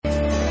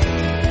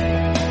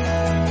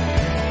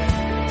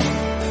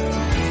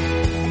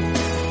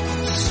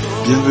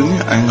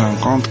Bienvenue à une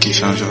rencontre qui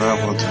changera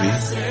votre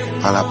vie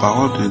par la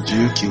parole de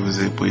Dieu qui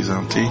vous est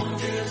présentée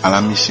à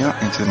la mission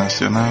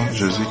internationale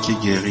Jésus qui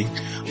guérit,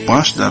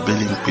 branche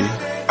d'Abelimpé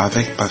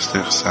avec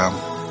Pasteur Sam.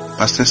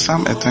 Pasteur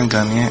Sam est un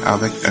Ghanéen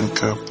avec un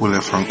cœur pour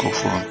les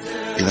francophones.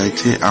 Il a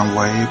été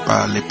envoyé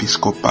par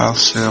l'épiscopale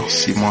Sœur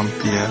Simone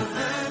Pierre,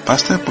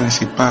 pasteur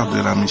principal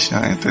de la mission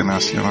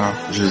internationale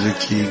Jésus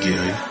qui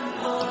guérit,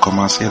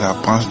 commencer la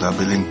branche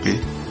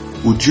d'Abelimpé,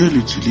 où Dieu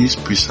l'utilise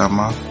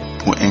puissamment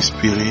pour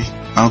inspirer,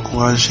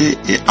 encourager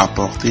et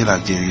apporter la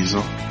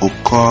guérison au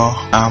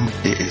corps, âme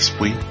et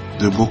esprit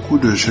de beaucoup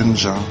de jeunes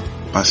gens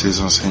par ses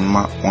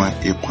enseignements oints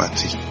et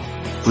pratiques.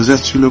 Vous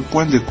êtes sur le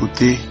point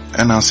d'écouter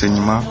un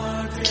enseignement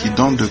qui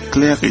donne de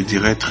claires et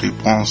directes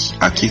réponses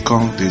à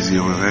quiconque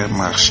désirerait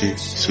marcher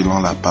selon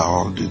la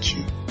parole de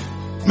Dieu.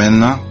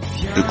 Maintenant,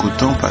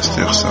 écoutons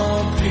Pasteur Sam.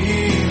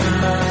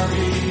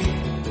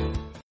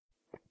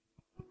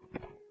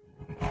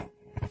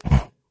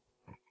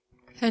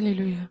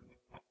 Alléluia.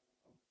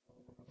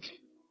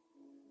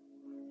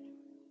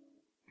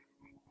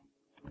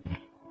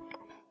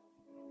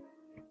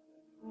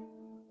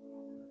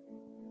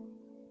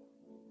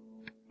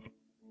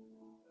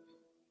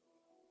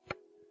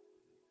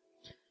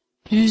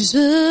 Plus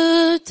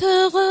je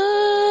te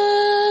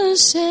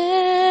recherche,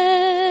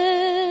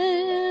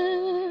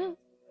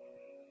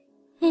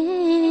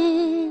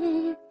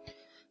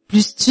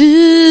 plus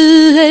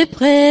tu es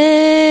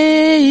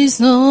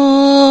présent,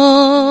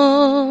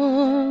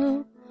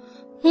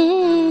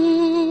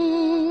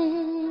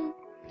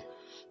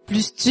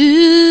 plus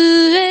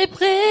tu es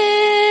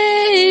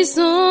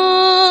présent,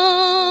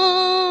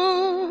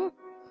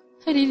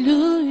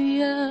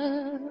 alléluia.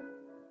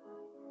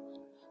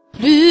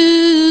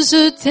 Plus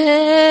je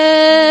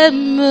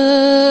t'aime,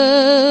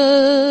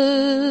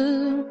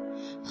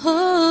 oh,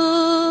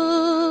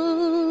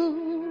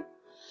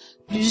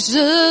 plus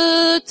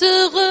je te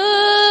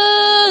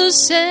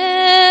recherche,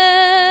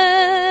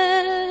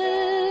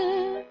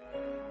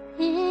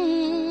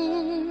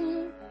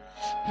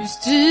 plus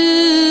tu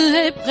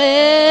es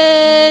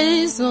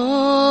présent,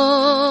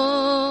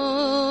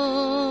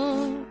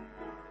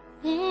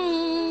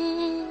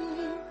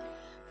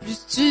 plus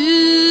tu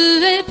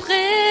es présent.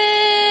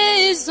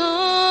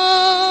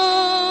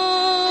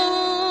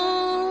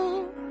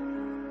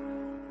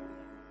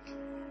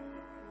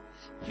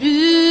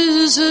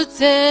 Plus je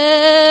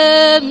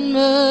t'aime,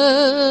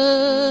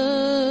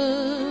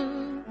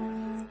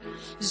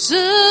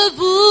 je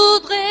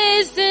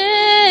voudrais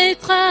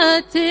être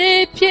à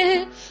tes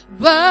pieds,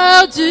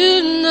 boire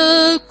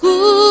d'une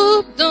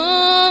coupe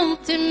dans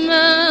tes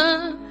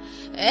mains,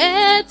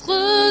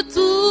 être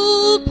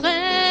tout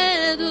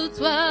près de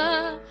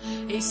toi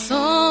et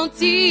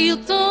sentir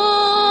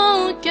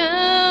ton cœur.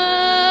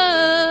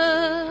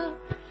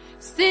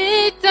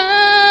 C'est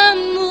un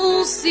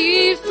amour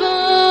si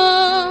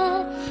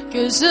fort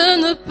que je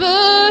ne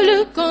peux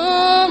le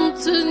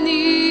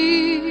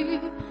contenir.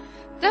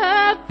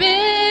 Ta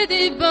paix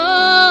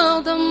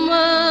déborde en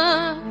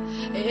moi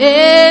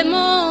et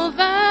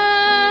m'envahit.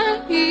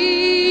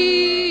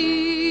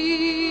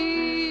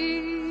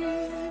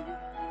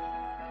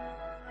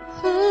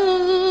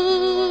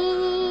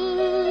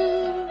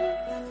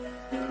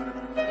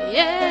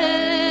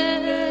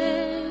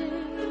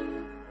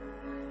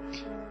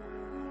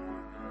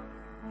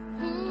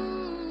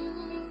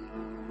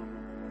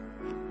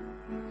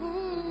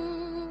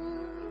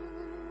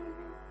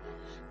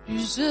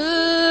 Plus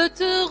je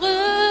te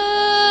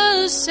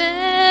recherche,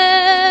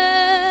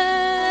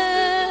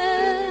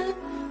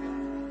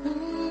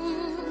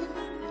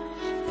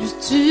 plus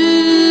tu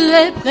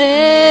es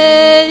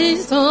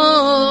présent,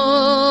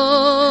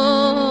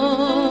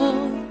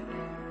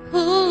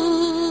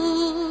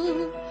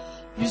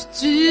 plus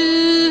tu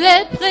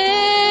es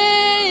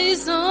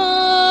présent,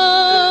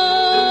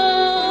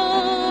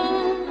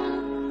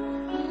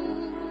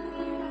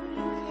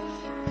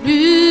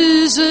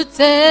 plus je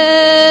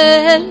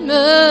t'aime,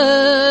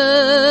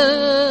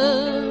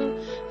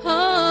 oh,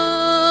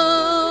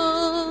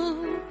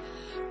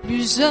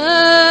 plus je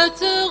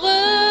te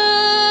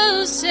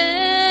recherche,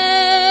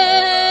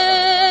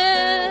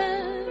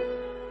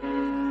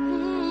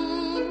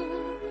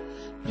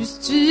 plus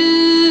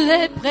tu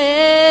es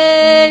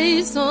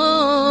présent,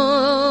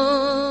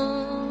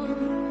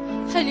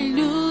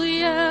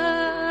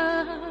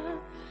 alléluia,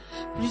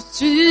 plus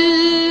tu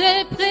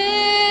es présent.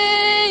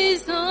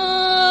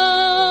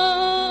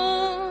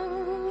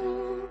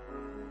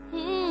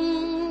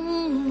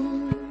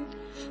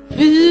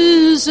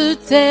 Plus je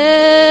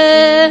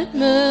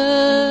t'aime,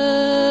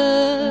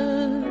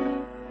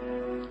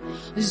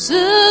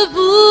 je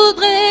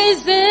voudrais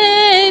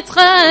être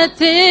à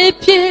tes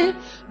pieds,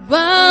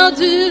 boire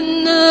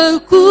d'une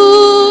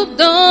coupe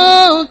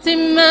dans tes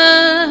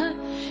mains,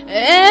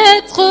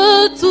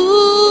 être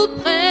tout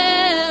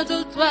près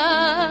de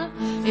toi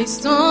et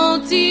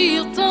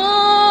sentir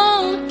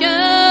ton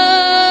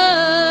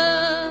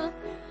cœur.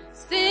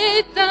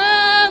 C'est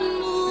un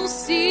amour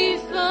si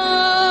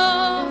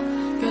fort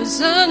que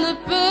je ne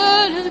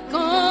peux le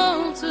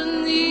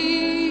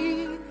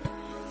contenir.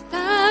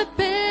 Ta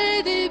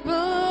paix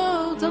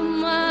déborde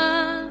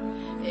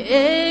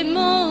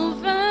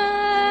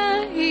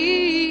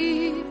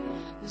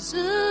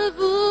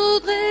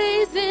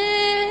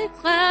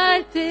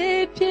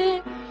tes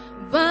pieds,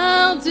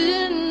 boire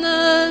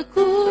d'une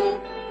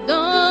coupe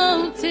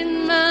dans tes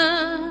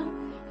mains,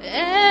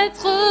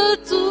 être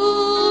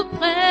tout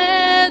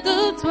près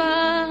de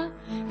toi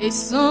et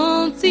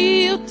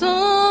sentir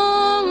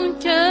ton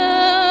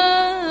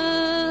cœur.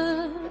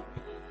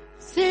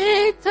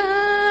 Cet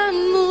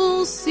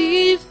amour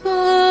si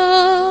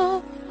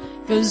fort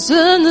que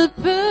je ne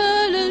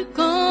peux le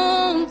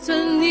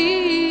contenir.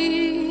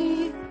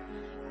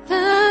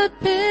 Ta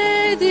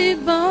paix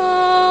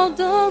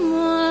déborde en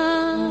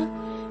moi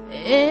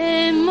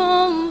et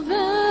m'envahit.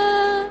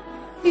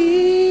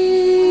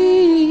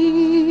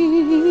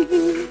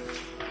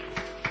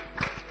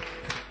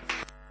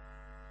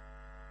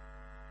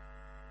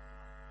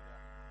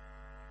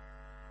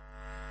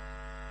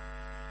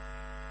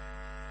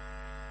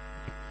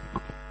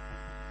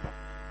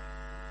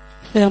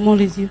 Fermons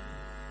les yeux.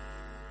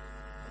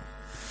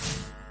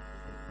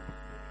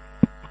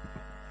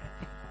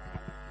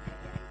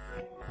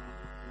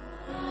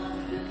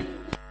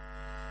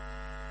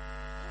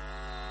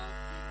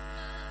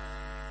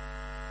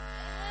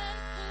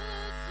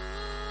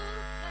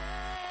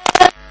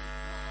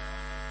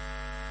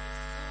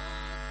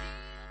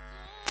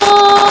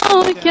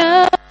 Ton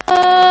cœur,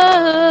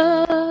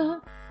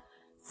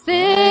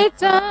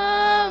 cet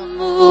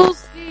amour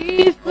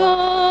si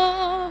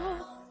fort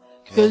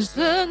que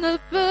je ne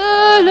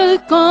peux le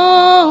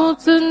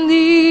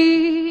contenir.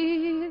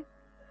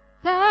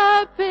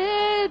 Ta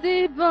paix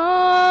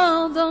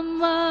déborde en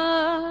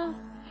moi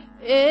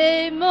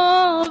et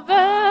m'envahit.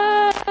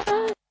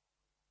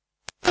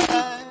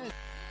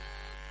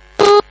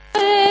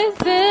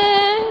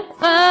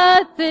 Être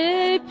à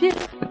tes pieds,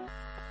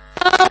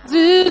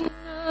 d'une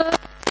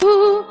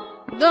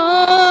coupe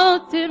dans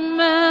tes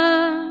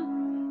mains,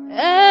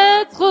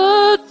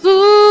 être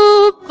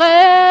tout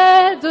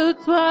près de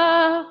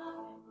toi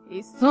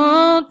et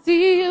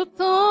sentir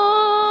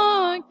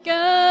ton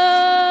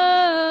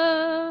cœur.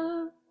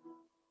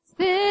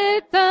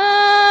 C'est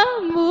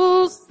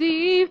amour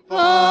si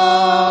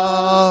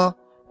fort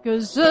que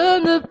je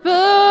ne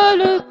peux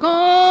le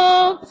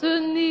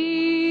contenir.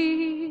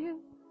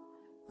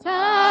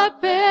 Ta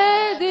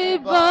paix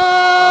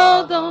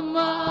déborde en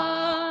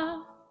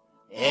moi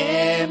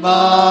et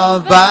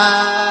m'envahit.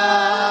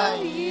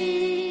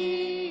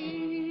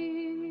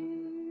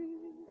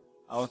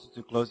 I want you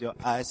to close your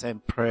eyes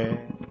and pray.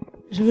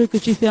 Je veux que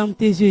tu fermes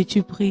tes yeux et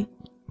tu pries.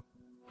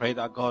 Pray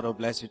that God will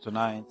bless you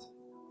tonight.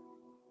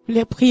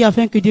 Prie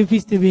afin que Dieu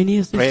puisse te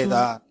bénir ce Pray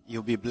soir. that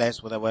you'll be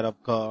blessed with the word of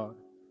God.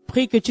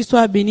 Prie que tu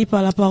sois béni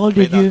par la parole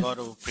de Pray that Dieu. God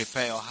will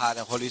prepare your heart,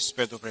 the Holy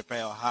Spirit will prepare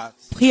your heart.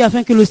 Prie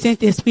afin que le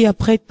Saint-Esprit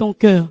apprête ton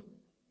cœur.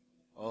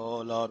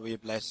 Oh Lord, we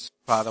bless you.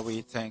 Father,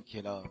 we thank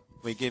you, Lord.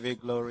 We give you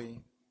glory.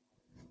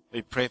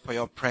 We pray for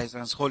your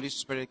presence. Holy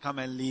Spirit, come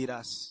and lead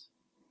us.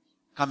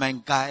 Come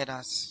and guide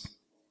us.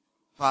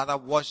 Father,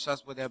 wash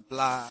us with your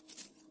blood.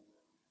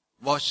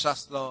 Wash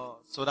us, Lord,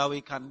 so that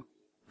we can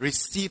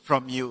receive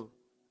from you.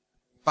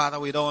 Father,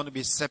 we don't want to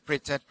be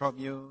separated from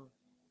you.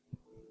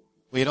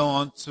 We don't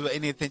want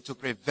anything to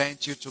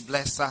prevent you to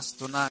bless us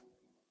tonight.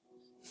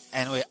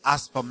 And we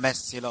ask for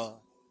mercy, Lord.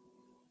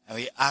 And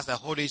we ask the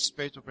Holy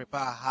Spirit to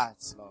prepare our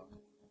hearts, Lord.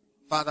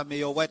 Father, may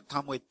your word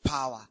come with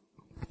power.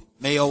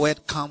 May your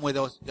word come with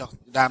the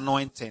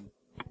anointing.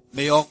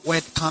 May your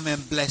word come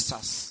and bless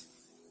us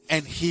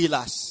and heal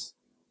us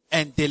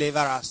and deliver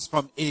us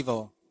from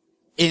evil.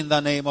 In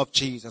the name of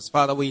Jesus.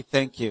 Father, we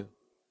thank you.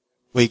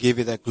 We give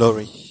you the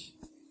glory.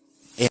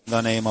 In the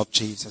name of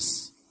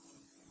Jesus.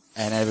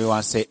 And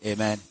everyone say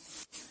amen.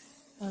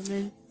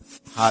 Amen.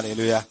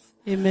 Hallelujah.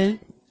 Amen.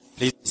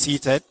 Please be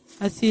seated.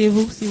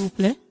 Asseyez-vous, s'il vous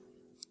plaît.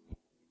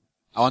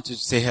 I want you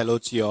to say hello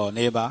to your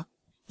neighbor.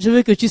 Je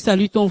veux que tu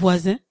salues ton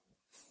voisin.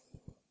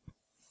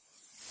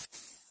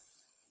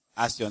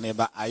 Ask your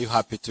neighbor, are you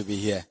happy to be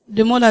here?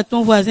 Demande à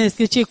ton voisin, est-ce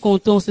que tu es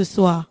content ce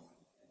soir?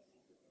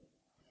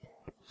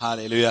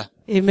 Hallelujah.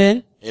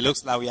 Amen. It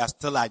looks like we are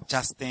still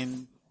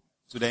adjusting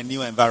to the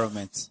new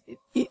environment.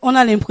 Et on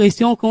a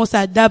l'impression qu'on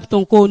s'adapte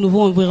encore au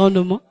nouveau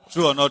environnement.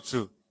 True or not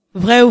true?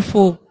 Vrai ou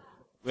faux?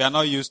 We are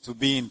not used to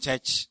being in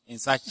church in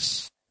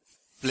such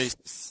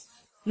places.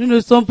 Nous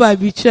ne sommes pas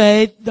habitués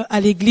à être à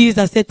l'église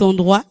à cet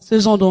endroit, ce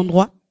genre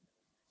d'endroit.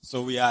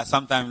 So we are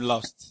sometimes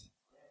lost.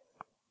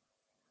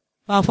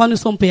 Parfois nous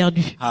sommes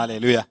perdus.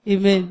 Hallelujah.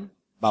 Amen.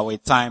 But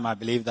with time, I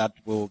believe that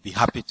we will be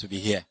happy to be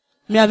here.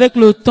 Mais avec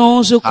le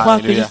temps, je crois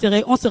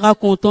Hallelujah. on sera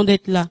content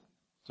d'être là.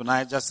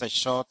 Tonight, just a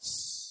short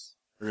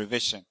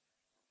revision.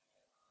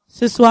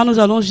 Ce soir, nous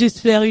allons juste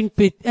faire une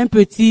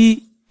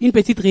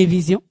petite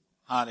révision.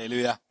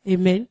 Hallelujah.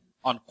 Amen.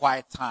 On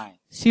quiet time.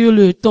 Sur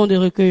le temps de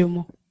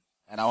recueillement.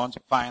 And I want to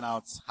find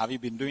out, have you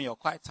been doing your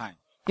quiet time?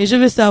 Et je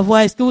veux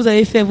savoir, est-ce que vous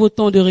avez fait vos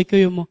temps de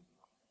recueillement?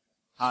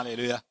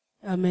 Hallelujah.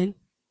 Amen.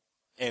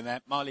 Amen.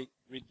 Molly,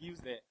 reduce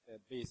the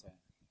bass.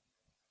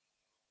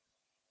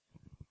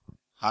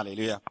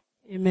 Hallelujah.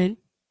 Amen.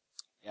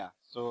 Yeah.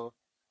 So,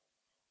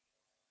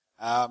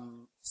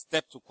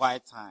 step to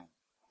quiet time.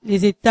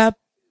 Les étapes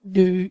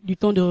du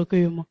temps de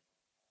recueillement.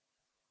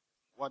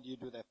 what do you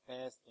do? The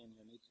first thing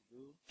you need to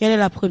do. Quelle est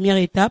la première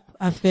étape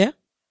à faire?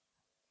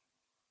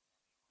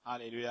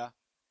 Hallelujah.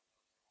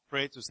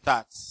 Pray to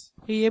start.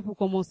 Prier pour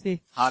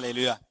commencer.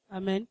 Hallelujah.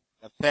 Amen.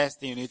 The first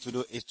thing you need to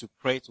do is to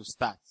pray to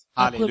start.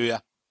 Après-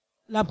 Hallelujah.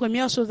 La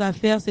première chose à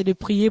faire, c'est de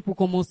prier pour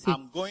commencer.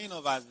 I'm going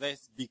over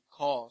this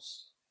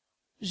because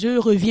Je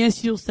reviens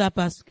sur ça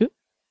parce que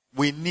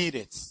we need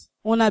it.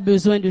 on a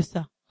besoin de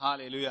ça.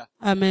 Hallelujah.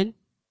 Amen.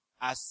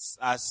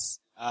 As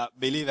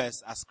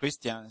believers, as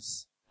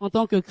Christians, En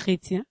tant que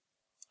chrétien.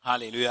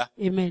 hallelujah,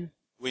 Amen.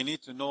 we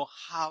need to know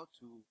how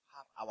to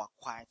have our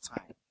quiet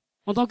time.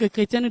 En tant que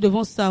chrétien, nous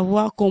devons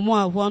savoir comment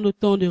avoir nos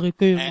temps de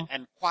recueillement.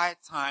 And quiet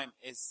time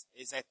is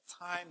a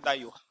time that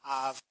you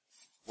have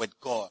with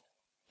God.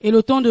 Et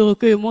le temps de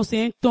recueillement,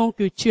 c'est un temps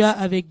que tu as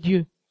avec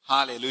Dieu.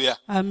 Hallelujah.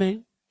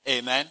 Amen.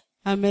 Amen.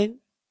 Amen.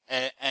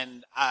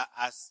 And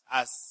as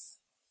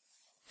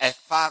a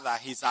father,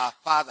 he's our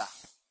father.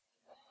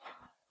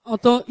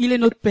 Il est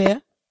notre Père.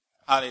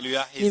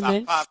 Hallelujah. He's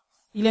Amen. our father.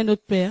 Il est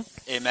notre Père.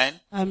 Amen.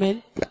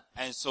 Amen.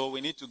 And so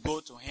we need to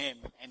go to him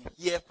and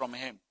hear from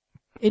him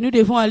Et nous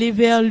devons aller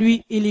vers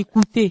lui et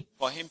l'écouter,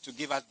 for him to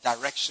give us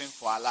direction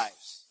for our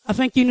lives.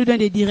 afin qu'il nous donne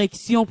des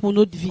directions pour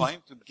notre vie, For him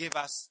to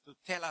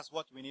tell us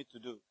what we need to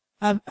do.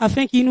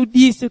 afin qu'il nous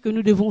dise ce que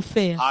nous devons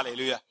faire.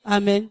 Hallelujah.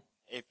 Amen.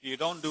 If you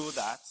don't do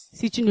that,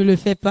 Si tu ne le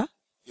fais pas,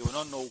 you will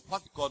not know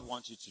what God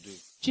wants you to do.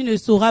 tu ne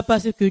sauras pas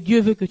ce que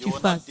Dieu veut que You tu will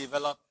not fasses.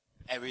 develop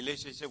a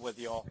relationship with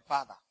your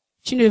father.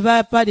 Tu ne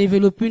vas pas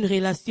développer une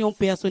relation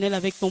personnelle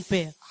avec ton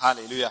Père.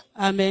 Hallelujah.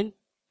 Amen.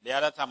 The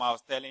other time I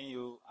was telling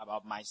you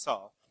about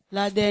myself.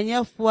 La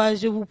dernière fois,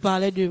 je vous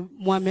parlais de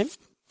moi-même.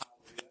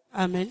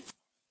 Amen.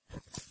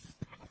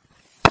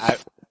 I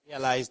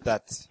realized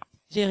that,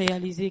 J'ai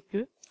réalisé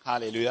que,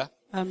 hallelujah,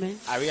 amen.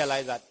 I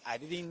realized that I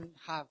didn't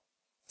have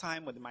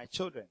time with my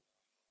children.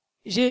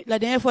 La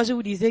dernière fois, je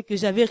vous disais que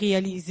j'avais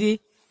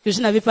réalisé que je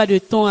n'avais pas de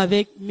temps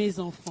avec mes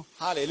enfants.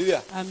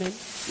 Hallelujah. Amen.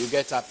 You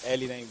get up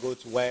early, then you go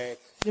to work.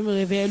 Je me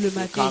réveille le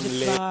matin, come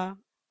je late. pars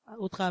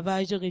au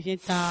travail, je reviens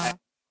tard.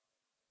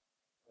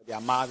 With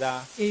their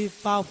mother. Et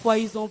parfois,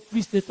 ils ont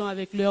plus de temps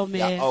avec leur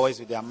They are mère, always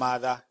with their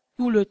mother.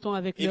 tout le temps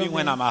avec leur Even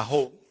when mère. I'm at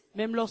home,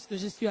 Même lorsque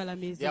je suis à la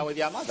they are maison, with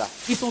their mother.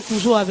 ils sont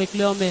toujours avec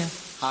leur mère.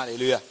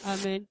 Hallelujah.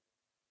 Amen.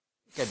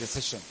 Take a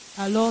decision.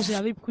 Alors,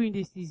 j'avais pris une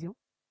décision.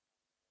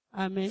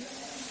 Amen.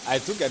 I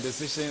took a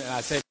decision and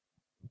I said,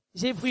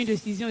 J'ai pris une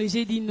décision et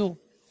j'ai dit non.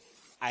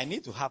 I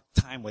need to have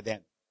time with them.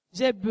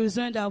 J'ai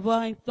besoin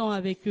d'avoir un temps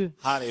avec eux.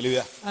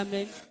 Hallelujah.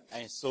 Amen.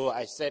 And so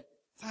I said,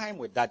 time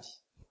with daddy.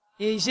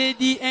 Et j'ai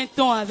dit un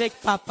temps avec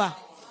papa.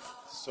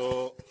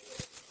 So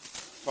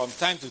from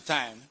time to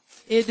time,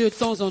 Et de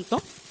temps en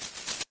temps,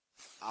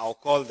 I'll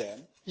call them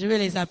je vais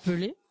les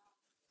appeler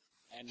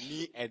and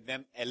me and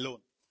them alone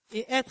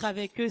et être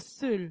avec eux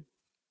seuls,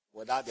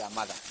 without their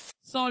mother.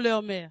 sans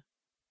leur mère,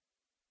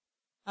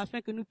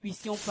 afin que nous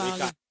puissions parler,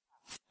 can-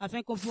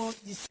 afin qu'on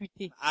puisse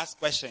discuter, Ask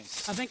questions.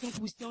 afin que nous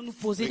puissions nous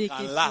poser We des can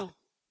questions, laugh.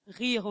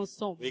 rire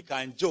ensemble, We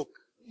can joke.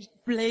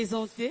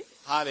 plaisanter.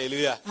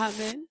 Hallelujah.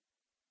 Amen.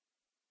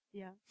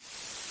 Yeah.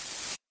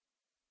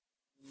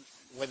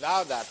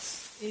 Without that,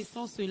 Et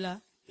sans cela,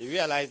 you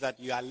realize that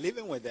you are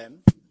living with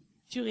them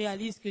tu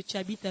réalises que tu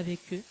habites avec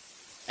eux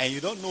and you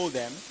don't know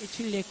them et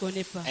tu ne les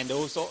connais pas. and they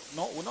also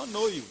will not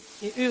know you.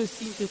 Et eux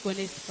aussi ne te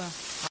connaissent pas.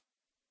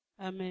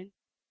 Amen.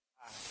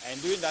 And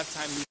during that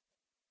time,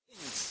 you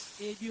things,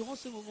 Et durant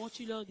ce moment,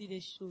 tu leur dis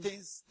des choses.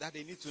 things that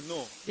they need to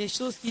know. Des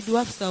choses qu'ils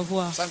doivent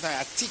savoir. Sometimes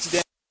I teach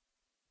them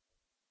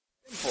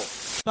simple.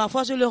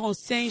 Parfois, je leur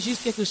enseigne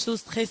juste quelque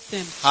chose de très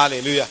simple.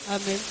 Hallelujah.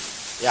 Amen.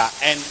 Yeah,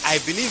 and I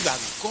believe that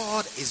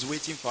God is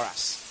waiting for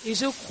us. Et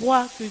je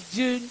crois que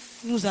Dieu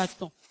nous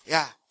attend.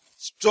 Yeah,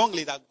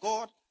 strongly that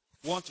God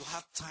wants to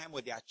have time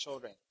with their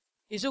children.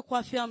 Et je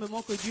crois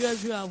fermement que Dieu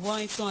veut avoir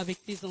un temps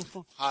avec tes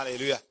enfants.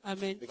 Hallelujah.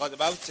 Amen. Because the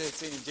Bible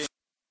says in James,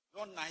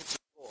 draw nigh to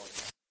God,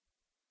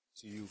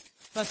 to you.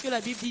 Parce que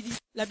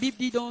la Bible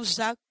dit dans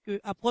Jacques que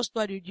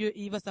approche-toi de Dieu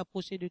et il va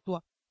s'approcher de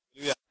toi.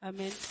 Hallelujah.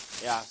 Amen.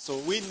 Yeah, so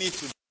we need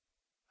to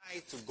draw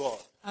nigh to God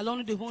Alors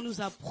nous devons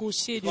nous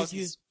approcher de because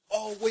Dieu. He's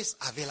always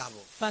available.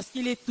 Parce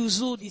qu'il est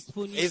toujours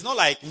disponible. It's not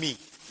like me,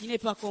 Il n'est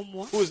pas comme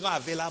moi. who is not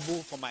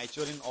available for my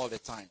children all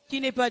the time.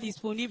 Qui n'est pas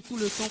disponible tout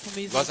le temps pour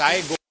mes Because enfants.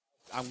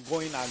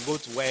 I go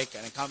to work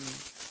and I come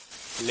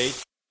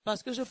late.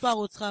 Parce que je pars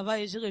au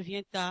travail et je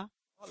reviens tard.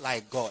 Not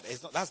like God.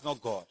 That's not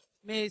God.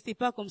 Mais c'est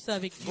pas comme ça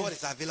avec Dieu. God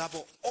is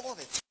available all the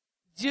time.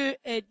 Dieu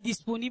est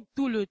disponible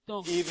tout le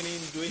temps. Evening,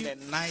 during the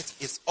night,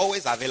 is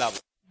always available.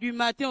 Du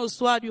matin au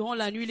soir, durant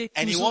la nuit, il est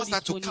And He toujours wants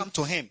us to disponible. come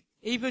to Him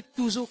Et il veut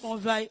toujours qu'on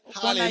aille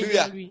Hallelujah.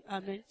 vers lui.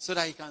 Amen. so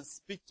that He can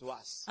speak to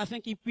us Afin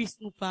qu'il puisse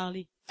nous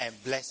parler and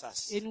bless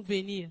us. et nous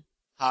bénir.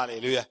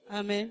 Hallelujah.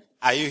 Amen.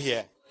 Are you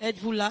here?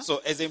 Êtes-vous là?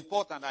 So it's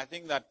important. I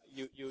think that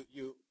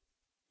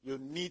you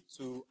need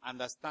to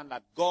understand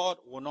that God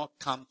will not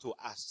come to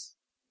us.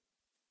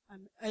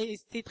 Amen. Et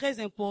c'est très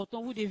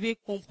important. Vous devez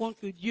comprendre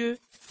que Dieu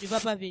ne va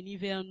pas venir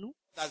vers nous.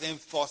 Doesn't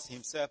force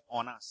Himself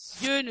on us.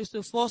 Dieu ne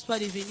se force pas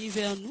de venir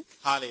vers nous.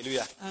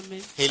 Hallelujah.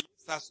 Amen. He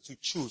leaves us to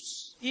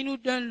choose. Il nous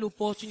donne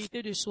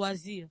l'opportunité de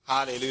choisir.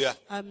 Hallelujah.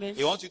 Amen.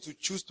 He wants you to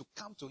choose to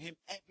come to him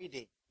every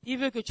day. Il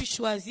veut que tu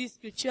choisisses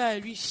que tu as à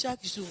lui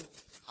chaque jour.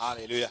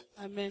 Hallelujah.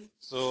 Amen.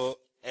 So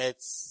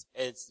it's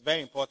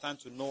very important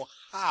to know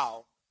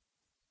how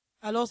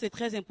Alors c'est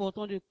très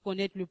important de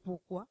connaître le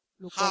pourquoi,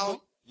 le comment.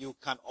 you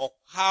can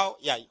how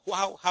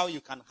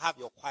you can have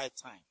your quiet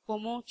time.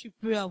 Comment tu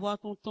peux avoir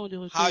ton temps de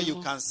How you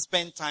recueillement. can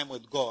spend time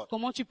with God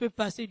Comment tu peux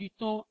passer du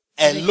temps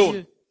avec Alone.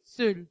 Dieu.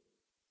 Seul.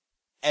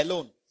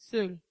 alone.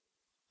 Seul.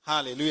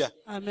 Hallelujah.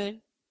 Amen.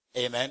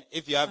 Amen.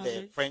 If you have the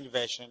Amen. French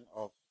version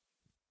of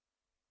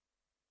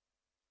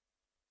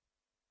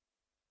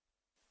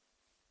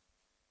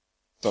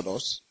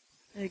Exodus,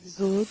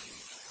 Exode.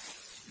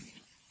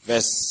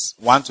 verse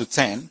 1 to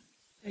 10.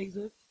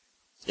 Exode.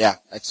 Yeah,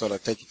 Exodus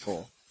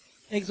 34.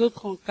 Exode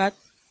 34.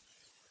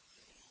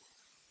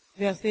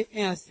 Versets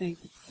 1 à 5.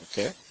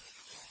 Okay.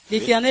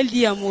 L'Éternel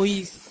dit à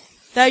Moïse,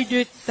 taille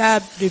 2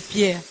 tables de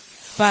pierre,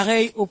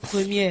 pareilles aux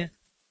premières,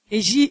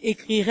 et j'y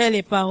écrirai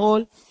les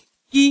paroles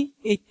qui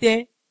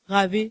étaient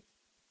gravées.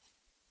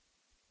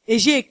 Et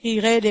j'y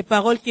écrirai les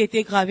paroles qui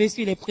étaient gravées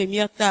sur les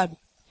premières tables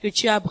que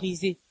tu as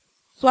brisées.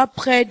 Sois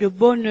prêt de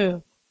bonne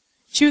heure.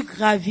 Tu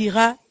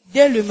graviras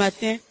dès le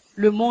matin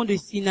le mont de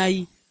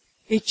Sinaï,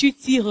 et tu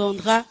t'y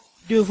rendras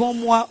devant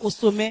moi au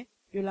sommet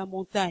de la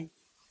montagne.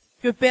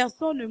 Que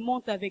personne ne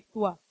monte avec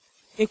toi,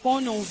 et qu'on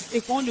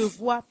ne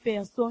voit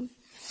personne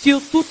sur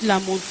toute la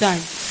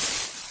montagne.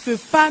 Que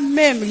pas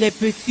même les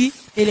petits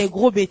et les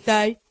gros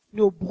bétails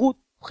ne broutent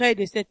près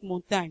de cette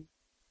montagne.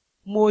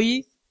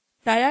 Moïse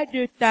tailla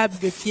 2 tables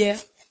de pierre,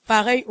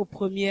 pareilles aux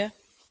premières.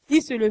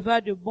 Il se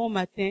leva de bon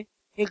matin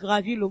et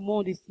gravit le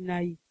mont de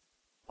Sinaï,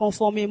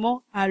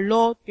 conformément à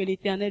l'ordre que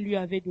l'Éternel lui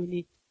avait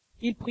donné.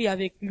 Il prit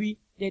avec lui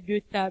les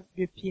 2 tables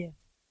de pierre.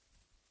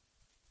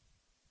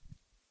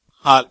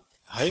 Have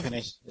you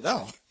finished?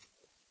 No.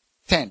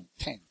 10.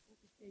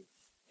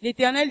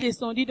 L'Éternel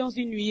descendit dans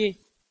une nuée,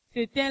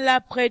 se tint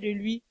là près de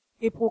lui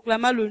et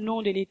proclama le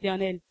nom de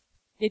l'Éternel.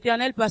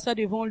 L'Éternel passa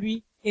devant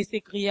lui et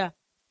s'écria,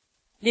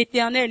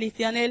 l'Éternel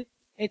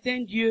est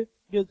un Dieu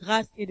de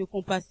grâce et de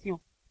compassion,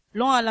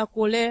 lent à la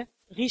colère,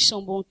 riche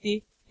en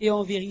bonté et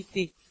en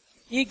vérité.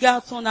 Il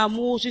garde son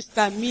amour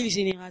jusqu'à 1000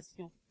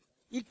 générations.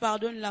 Il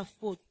pardonne la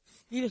faute,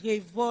 la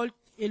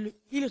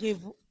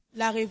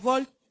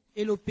révolte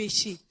et le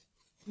péché.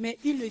 Mais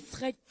il ne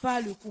traite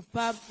pas le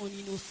coupable en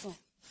innocent.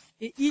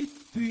 Et il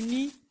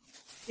punit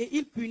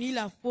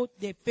la faute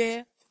des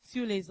pères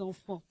sur les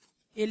enfants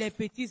et les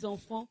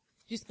petits-enfants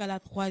jusqu'à la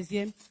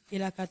 3e et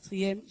la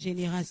 4e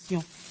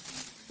génération.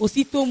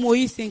 Aussitôt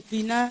Moïse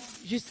s'inclina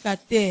jusqu'à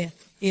terre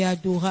et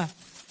adora.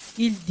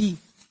 Il dit,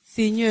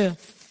 Seigneur,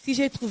 si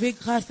j'ai trouvé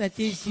grâce à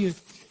tes yeux,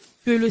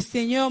 que le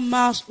Seigneur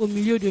marche au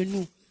milieu de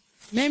nous,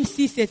 même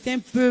si c'est un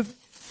peuple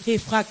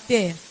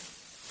réfractaire.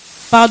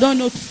 Pardonne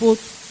notre faute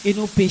et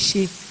nos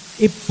péchés,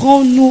 et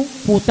prends-nous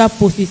pour ta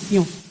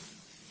possession.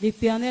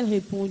 L'Éternel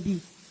répondit,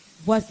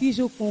 voici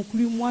je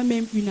conclus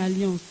moi-même une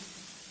alliance.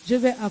 Je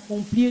vais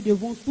accomplir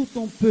devant tout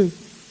ton peuple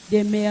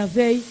des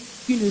merveilles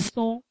qui ne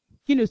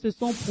se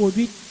sont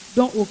produites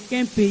dans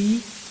aucun pays,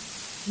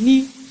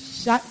 ni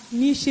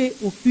chez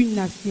aucune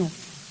nation.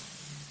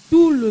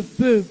 Tout le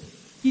peuple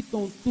qui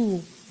t'entoure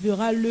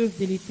verra l'œuvre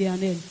de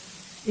l'Éternel,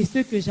 et ce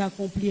que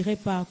j'accomplirai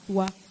par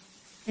toi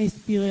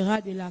inspirera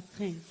de la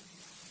crainte.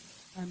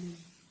 Amen.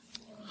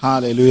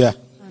 Hallelujah.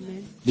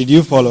 Amen. Did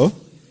you follow?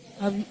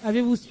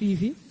 Avez-vous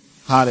suivi?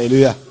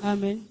 Hallelujah.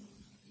 Amen.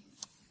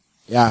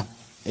 Yeah.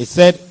 He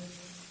said,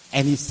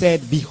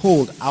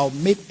 behold, I'll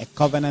make a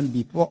covenant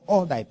before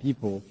all thy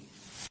people.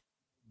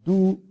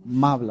 Do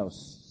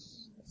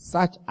marvelous,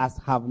 such as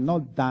have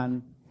not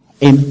done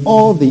in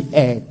all the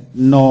earth,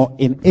 nor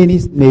in any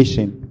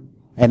nation,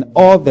 and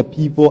all the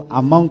people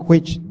among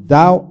which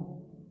thou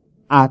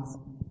art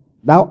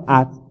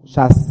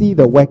shall see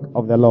the work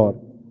of the Lord.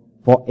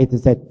 For it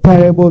is a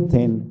terrible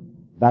thing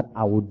that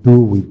I will do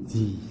with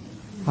thee.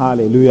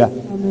 Hallelujah.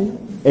 Amen.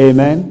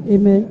 Amen.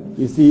 Amen.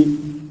 You see,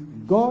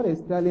 God is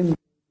telling me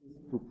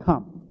to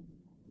come.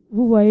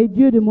 Vous voyez,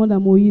 Dieu demande à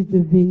Moïse de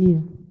venir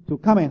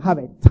And have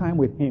a time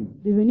with him.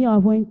 de venir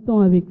avoir un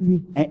temps avec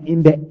lui. And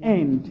in the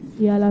end,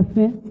 Et à la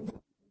fin,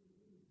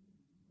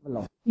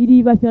 il dit,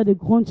 il va faire de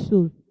grandes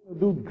choses.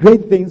 do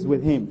great things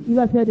with him. Il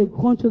va faire de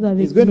grandes choses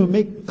avec He's going to lui.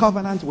 make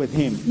covenant with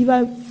him. Il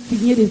va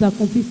signer des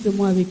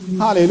accomplissements avec lui.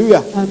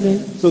 Hallelujah. Amen.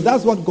 So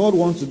that's what God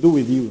wants to do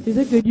with you. C'est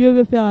ce que Dieu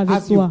veut faire avec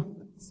As toi. you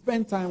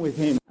spend time with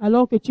him,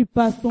 Alors que tu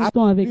passes ton As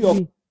temps avec you-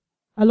 lui.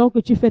 Alors que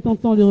tu fais ton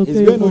temps de He's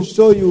going recueillement. to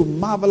show you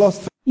marvelous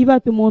things. Il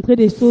va te montrer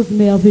des choses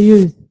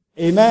merveilleuses.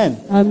 Amen.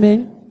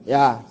 Amen.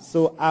 Yeah.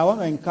 So I want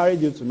to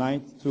encourage you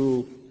tonight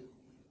to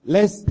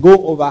let's go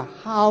over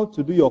how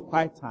to do your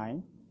quiet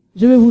time.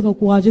 Je vais vous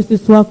encourager ce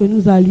soir que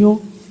nous allions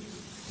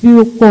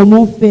sur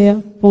comment faire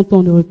ton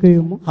temps de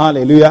recueillement.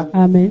 Hallelujah.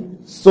 Amen.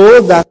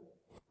 So that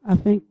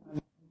Afin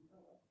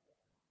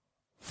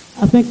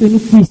que nous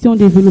puissions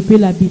développer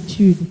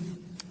l'habitude.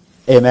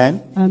 Amen.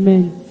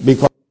 Amen.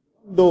 Because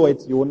do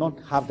it, you will not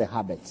have the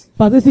habit.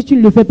 Parce que si tu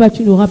ne le fais pas,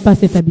 tu n'auras pas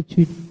cette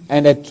habitude.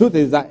 And the truth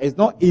is that it's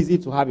not easy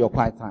to have your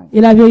quiet time. Et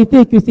la vérité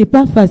est que c'est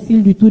pas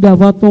facile du tout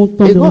d'avoir ton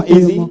temps It's de not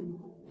recueillement. easy.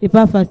 C'est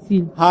pas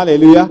facile.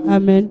 Hallelujah.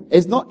 Amen.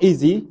 It's not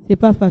easy. C'est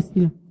pas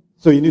facile.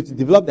 So you need to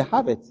develop the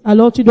habit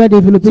Alors tu dois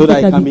développer so that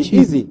cette it can be habitude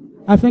easy.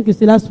 afin que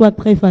cela soit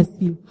très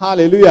facile.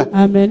 Hallelujah.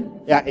 Amen.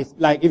 Yeah, it's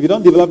like if you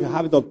don't develop your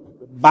habit of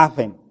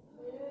bathing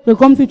C'est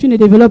comme si tu ne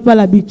développes pas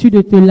l'habitude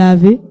de te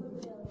laver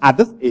at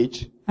this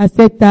age, à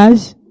cet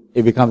âge,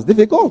 it becomes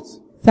difficult.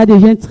 ça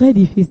devient très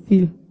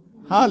difficile.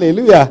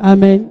 Hallelujah.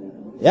 Amen.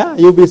 Yeah,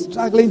 you'll be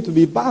struggling to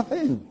be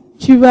bathing.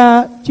 Tu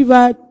vas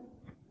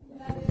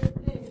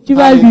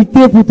Amen.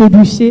 lutter pour te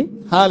doucher.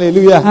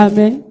 Hallelujah.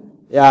 Amen.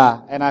 Yeah,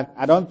 and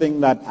I don't think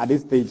that at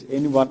this stage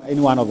any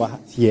one of us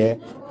here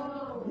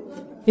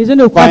Et je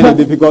ne crois find pas, it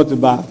difficult to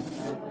bath.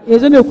 et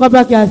je ne crois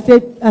pas qu'à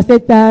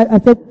cet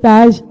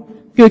âge,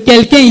 que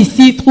quelqu'un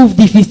ici trouve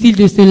difficile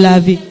de se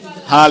laver.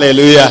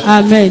 Hallelujah.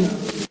 Amen.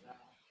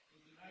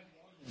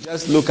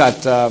 Just look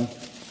at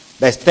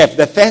the step.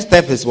 The first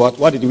step is what?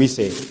 What did we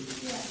say?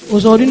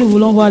 Aujourd'hui, nous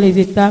voulons voir les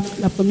étapes.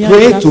 La première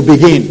Pray étape, to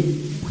begin.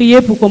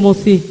 prier pour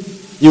commencer.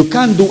 You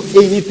can't do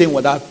anything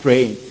without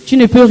praying. Tu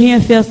ne peux rien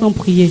faire sans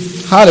prier.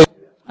 Hallelujah.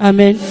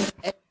 Amen.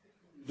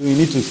 You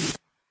need to.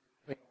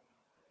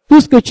 Tout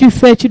ce que tu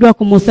fais, tu dois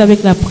commencer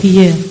avec la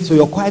prière. So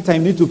your quiet time,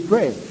 you need to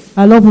pray.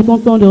 Alors pour ton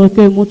temps de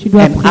recueillement, tu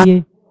dois And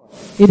prier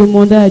et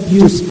demander à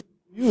Dieu To speak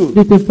to you.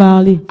 de te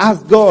parler.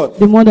 Ask God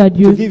Demande à to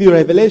Dieu give you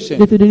revelation.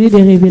 de te donner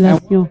des And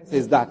révélations. what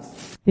is that?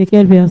 C'est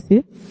quel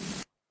verset?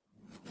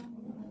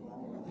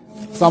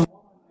 Psalm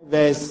 1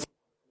 verse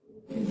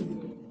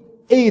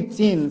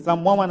 18.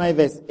 Psalm 119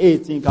 verse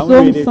 18. Can we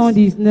Psaume read it?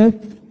 119.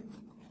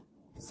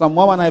 Psalm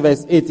 119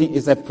 verse 18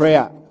 is a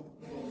prayer.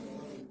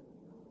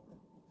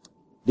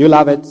 Do you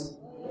love it?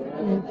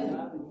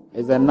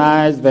 It's a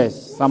nice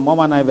verse. Psalm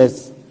 119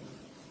 verse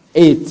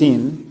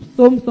 18.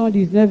 Psaume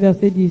 119,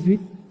 verset 18.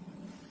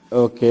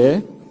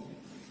 Okay.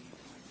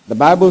 The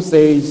Bible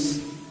says,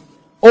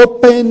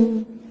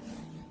 "Open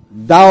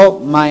thou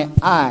my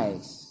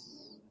eyes,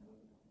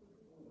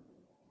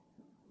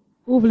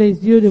 Ouvre les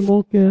yeux de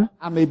mon cœur,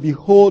 I may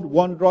behold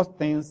wondrous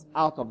things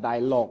out of thy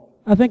law."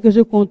 afin que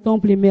je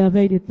contemple les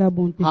merveilles de ta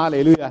bonté.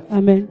 Hallelujah.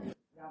 Amen.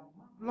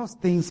 Marvelous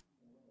things,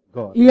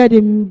 God. Il y a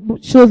des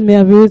choses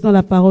merveilleuses dans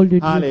la parole de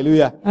Dieu.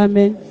 Hallelujah.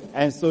 Amen.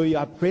 And so you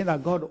are praying that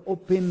God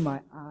open my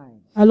eyes.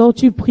 Alors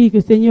tu pries que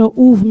Seigneur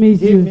ouvre mes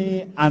Give yeux.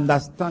 me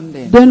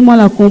understanding. Donne-moi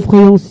la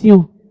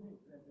compréhension.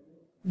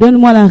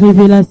 Donne-moi la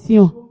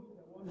révélation.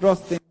 Wondrous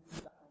things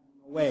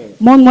way.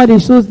 Montre-moi les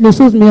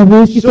choses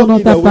merveilleuses qui sont dans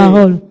ta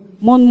parole.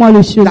 Montre-moi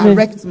le chemin.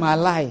 Direct my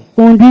life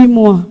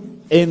Conduis-moi.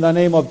 in the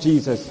name of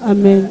Jesus.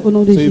 Amen. Au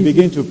nom de So you Jésus.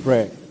 begin to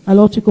pray.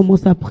 Alors tu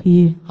commences à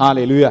prier.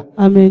 Hallelujah.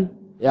 Amen.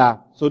 Yeah.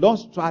 So don't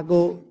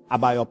struggle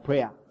about your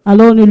prayer.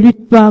 Alors ne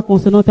lutte pas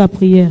concernant ta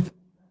prière.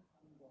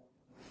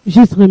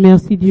 Juste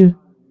remercie Dieu.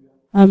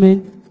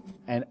 Amen.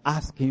 And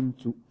ask him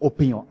to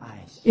open your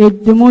eyes. Et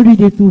demande-lui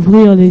de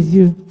t'ouvrir les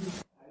yeux.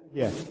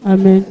 Yeah.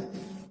 Amen.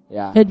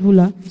 Yeah. Êtes-vous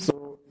là? So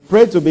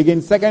pray to begin.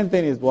 Second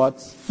thing is what?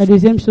 La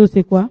deuxième chose,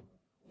 c'est quoi?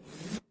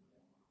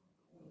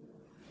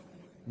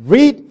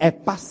 Read a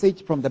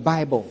passage from the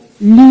Bible.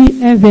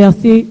 Lis un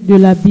verset de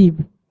la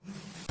Bible.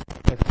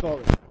 A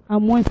story. À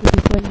moins que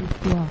ce soit une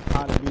histoire.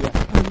 Hallelujah.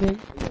 Amen.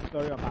 It's a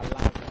story about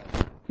Lazarus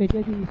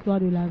Peut-être une histoire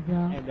de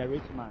Lazare and the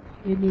rich man.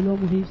 et de l'homme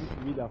riche.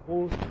 Read the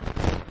whole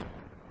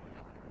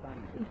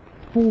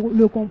Pour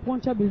le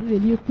comprendre, tu as besoin de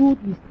lire toute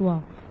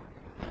l'histoire.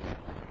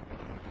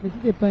 Mais si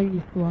c'est pas une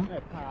histoire,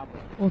 parable.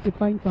 ou c'est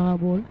pas une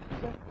parabole,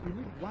 You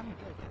need one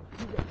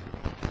verse.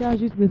 tu as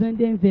juste besoin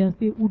d'un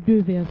verset ou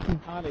deux versets.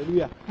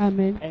 Hallelujah.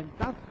 Amen. And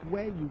that's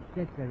where you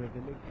get the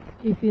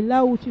revelation. Et c'est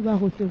là où tu vas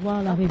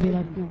recevoir la You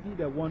révélation. see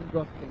the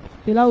wondrous things.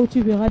 C'est là où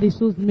tu verras des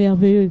choses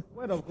merveilleuses.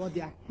 Word of God,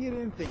 they are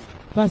hidden things.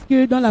 Parce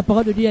que dans la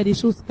parole de Dieu, il y a des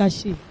choses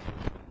cachées.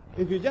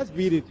 If you just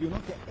read it, you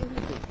not get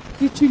anything.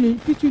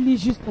 Si tu lis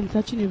juste comme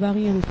ça, tu ne vas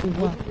rien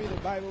recevoir. If you read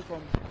the Bible from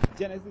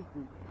Genesis to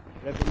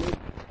Revelation,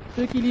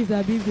 Ceux qui lisent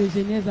la Bible de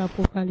Genèse à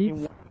Apocalypse,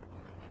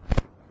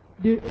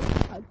 in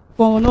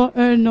pendant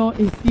 1 an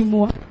et 6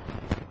 mois,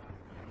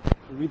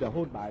 to read the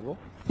whole Bible,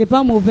 c'est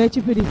pas mauvais,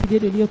 tu peux décider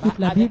de lire toute but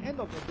la at the Bible, end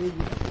of the day, you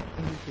don't get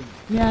anything.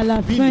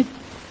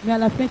 mais à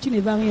la fin, tu ne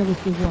vas rien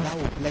recevoir. That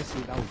will bless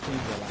you. That will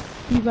change your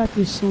life. Qui va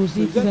te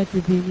changer, qui va te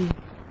bénir.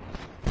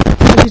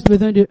 Tu as juste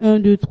besoin de 1,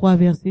 2, 3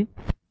 versets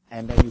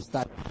And then you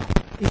start.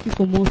 et tu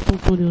commences ton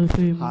temps de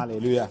recueillement.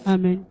 Hallelujah.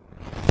 Amen.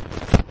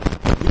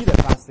 Read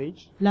a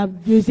passage. La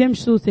deuxième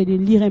chose, c'est de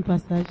lire un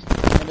passage.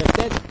 And the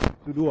third,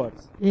 to do what?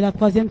 Et la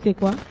troisième, c'est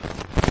quoi?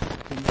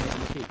 To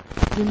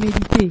meditate. De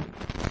méditer.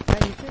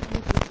 And he says you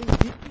to think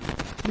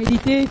deeply.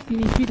 Méditer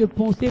signifie de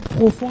penser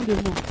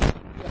profondément.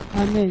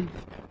 Amen.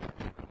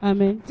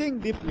 Amen.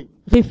 Think deeply.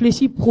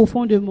 Réfléchis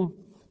profondément.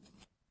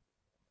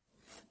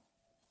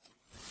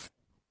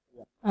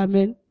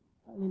 Amen.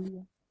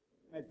 Alléluia.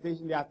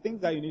 Meditation, there are things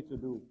that you need to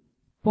do.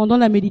 Pendant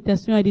la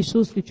méditation, il y a des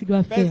choses que tu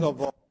dois First faire.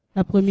 of all,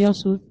 La première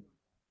chose,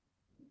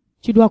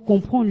 tu dois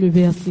comprendre le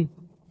verset.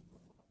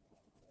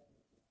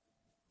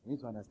 You need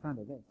to understand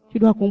the verse. Tu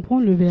dois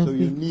comprendre le So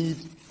you verset. need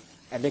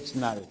a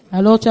dictionary.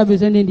 Alors tu as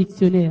besoin d'un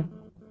dictionnaire.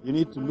 You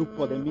need to look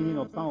for the meaning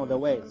of some of the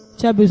words.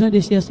 Tu as besoin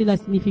de chercher la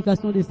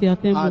signification de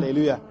certains mots.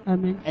 Hallelujah.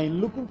 Amen. And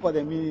looking for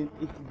the meaning,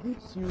 it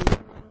gives you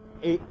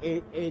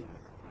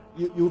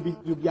you'll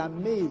be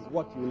amazed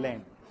what you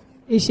learn.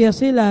 Et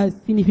chercher la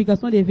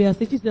signification des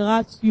versets, tu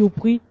seras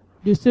surpris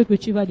de ce que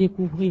tu vas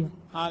découvrir.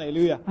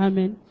 Hallelujah.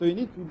 Amen. So you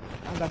need to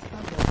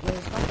understand the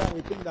verse. Sometimes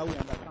we think that we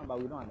understand, but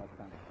we don't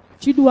understand.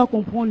 Tu dois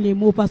comprendre les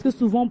mots parce que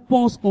souvent on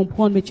pense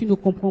comprendre, mais tu ne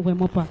comprends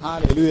vraiment pas.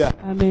 Hallelujah.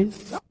 Amen.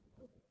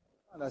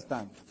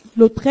 Understand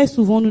Très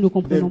souvent, nous ne the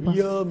comprenons pas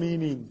real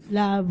meaning.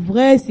 la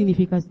vraie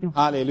signification.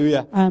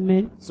 Hallelujah.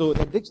 Amen. So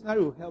the dictionary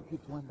will help you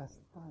to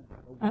understand.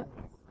 Ah,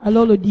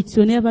 Alors le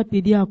dictionnaire va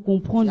t'aider à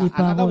comprendre Yeah,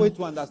 les another way paroles.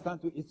 to understand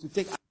too is to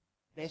take a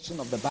version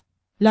of the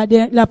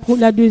Bible.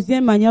 La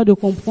deuxième manière de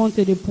comprendre,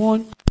 c'est de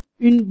prendre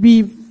une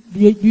Bible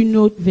d'une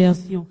autre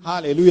version.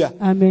 Hallelujah.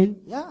 Amen.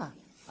 Yeah.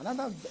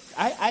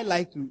 I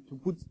like to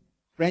put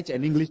French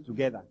and English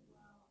together,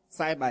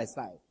 side by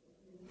side.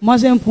 Moi,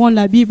 j'aime prendre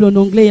la Bible en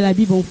anglais et la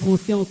Bible en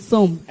français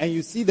ensemble. And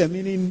you see the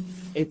meaning,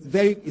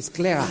 it's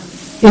clearer.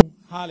 Et-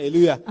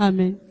 Hallelujah.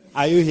 Amen.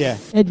 Are you here?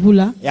 Êtes-vous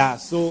là? Yeah,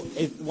 so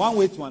it's one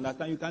way to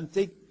understand. You can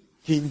take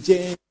King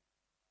James.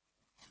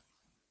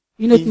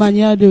 Une autre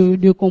manière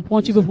de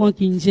comprendre, tu peux prendre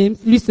King James,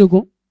 8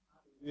 secondes.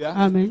 Yeah.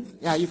 Amen.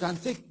 Yeah, you can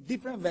take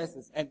different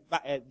verses and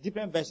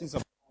different versions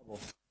of the Bible.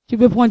 Tu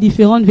peux prendre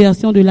différentes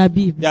versions de la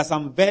Bible. There are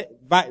some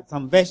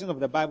versions of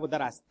the Bible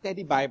that are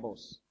study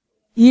Bibles.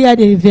 Il y a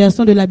des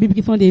versions de la Bible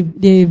qui sont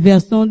des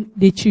versions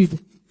d'études.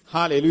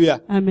 Hallelujah.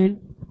 Amen.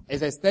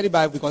 It's a study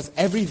Bible because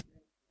every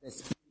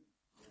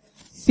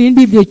C'est une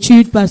Bible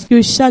d'études parce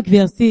que chaque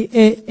verset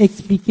est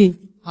expliqué.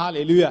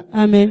 Hallelujah.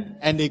 Amen.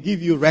 And they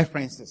give you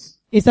references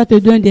Et ça te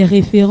donne des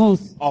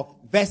références. of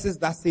verses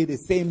that say the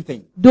same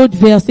thing. D'autres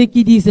versets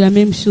qui disent la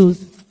même chose.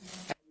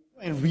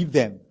 And read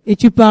them. Et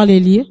tu parles et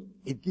lire.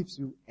 It gives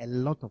you a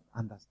lot of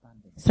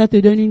understanding. Ça te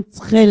donne une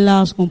très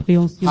large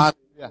compréhension.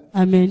 Hallelujah.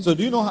 Amen. So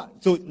do you know how,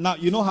 so now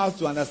you know how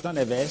to understand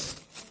a verse?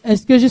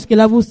 Est-ce que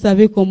jusque-là vous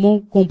savez comment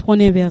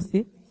comprendre un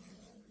verset?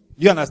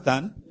 Do you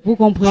understand? Vous How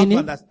to comprenez?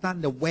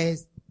 understand the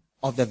words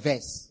of the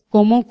verse.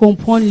 Comment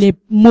comprendre les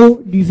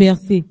mots du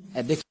verset?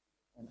 A dictionary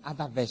and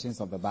other versions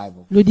of the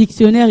Bible. Le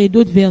dictionnaire et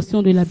d'autres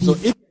versions de la So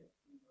Bible. if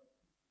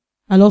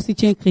Alors si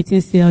tu es un chrétien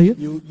sérieux,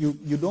 you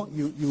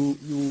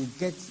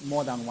get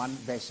more than one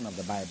version of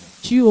the Bible.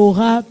 tu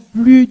auras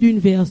plus d'une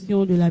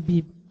version de la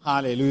Bible.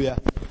 Hallelujah.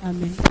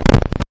 Amen.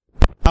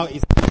 Now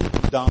it's easy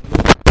to download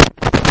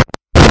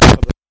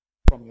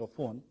from your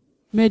phone.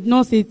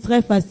 Maintenant, c'est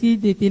très facile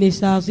de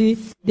télécharger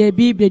des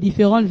Bibles de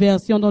différentes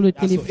versions dans le Yeah,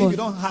 so if you téléphone.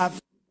 don't have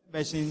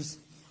versions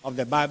of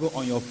the Bible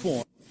on your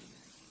phone,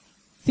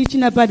 Si tu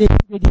n'as pas de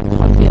Bibles de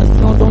différentes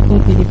versions dans ton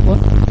téléphone,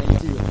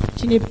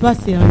 tu n'es pas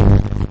sérieux.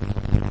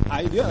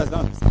 do you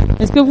understand?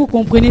 Est-ce que vous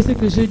comprenez ce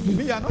que je dis?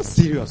 You are not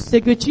serious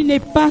C'est que tu n'es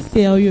pas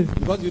sérieux.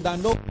 because you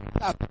download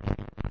that.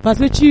 Parce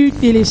que tu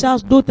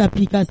télécharges d'autres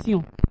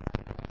applications.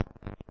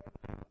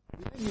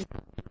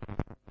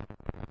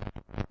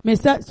 Mais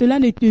cela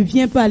ne te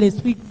vient pas à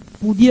l'esprit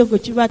pour dire que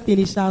tu vas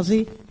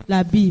télécharger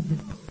la Bible.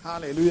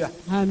 Hallelujah.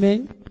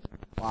 Amen.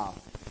 Wow.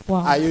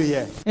 Wow. Are you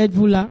here?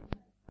 Êtes-vous là?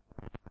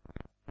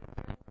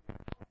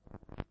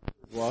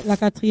 What? La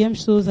quatrième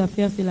chose à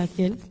faire, c'est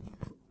laquelle?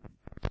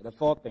 The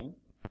fourth thing.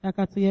 La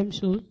quatrième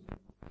chose.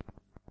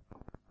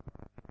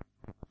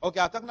 Okay,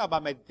 I'm talking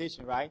about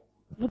meditation, right?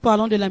 Nous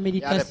parlons de la Yeah, the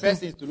méditation. first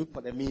thing is to look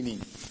for the meaning.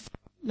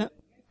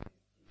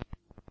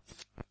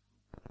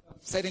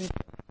 Setting.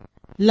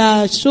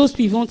 La chose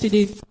suivante, c'est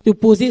de te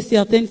poser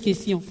certaines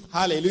questions.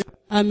 Hallelujah.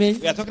 Amen.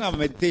 We are talking about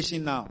meditation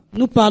now.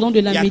 Nous parlons de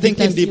la We are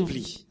thinking méditation.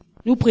 deeply.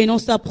 Nous prenons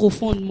ça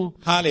profondément.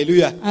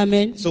 Hallelujah.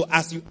 Amen. So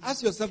as you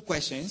ask yourself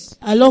questions,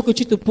 Alors que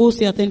tu te poses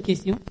certaines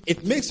questions,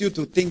 it makes you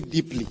to think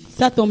deeply.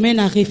 ça t'emmène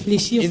à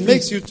réfléchir. It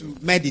makes you to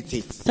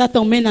meditate. Ça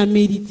t'emmène à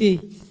méditer.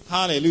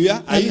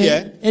 Hallelujah. Are you Amen.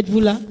 here? Êtes-vous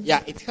là?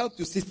 Yeah, it helps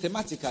you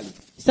systematically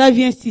Ça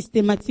vient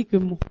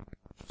systématiquement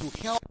to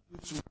help you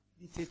to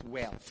meditate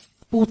well.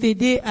 pour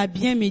t'aider à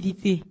bien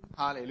méditer.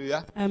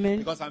 Hallelujah. Amen.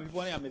 Because some people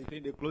when they are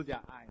meditating, they close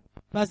their eyes.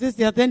 Parce que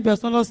certaines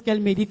personnes,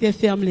 lorsqu'elles méditent, elles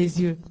ferment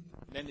les yeux.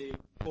 Then they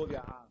fold their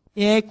arms.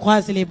 Et elles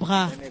croisent les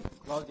bras. Then they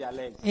cross their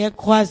legs. Et elles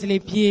croisent les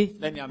pieds.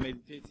 Then they are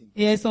meditating.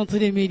 Et elles sont en train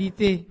de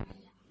méditer.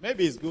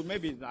 Maybe it's good,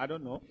 maybe it's, I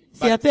don't know.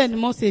 But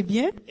Certainement, c'est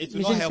bien, it mais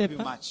will je not ne sais help you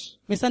pas. much.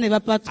 Mais ça ne va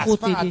pas trop As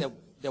far as t'aider.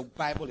 the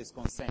Bible is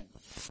concerned.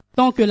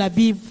 Tant que la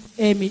Bible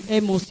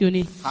est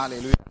mentionnée.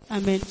 Hallelujah.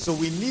 Amen. So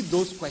we need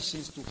those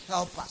questions to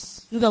help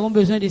us. Nous avons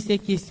besoin de ces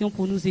questions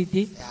pour nous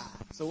aider. Yeah.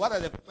 So what's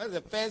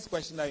the first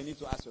question that you need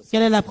to ask yourself?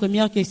 Quelle est la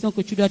première question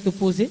que tu dois te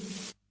poser?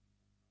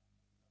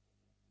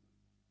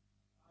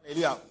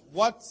 Hallelujah.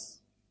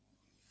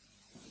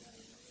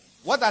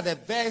 What are the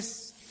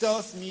verse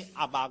tells me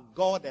about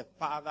God the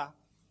Father,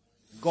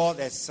 God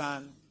the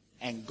Son,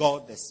 and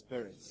God the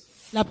Spirit?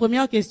 La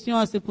première question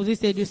à se poser,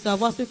 c'est de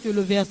savoir ce que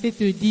le verset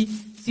te dit,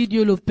 si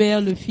Dieu le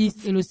Père, le Fils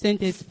et le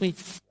Saint-Esprit.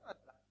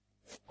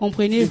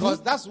 Comprenez-vous?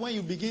 Because that's when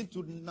you begin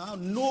to now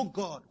know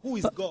God. Who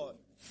is God?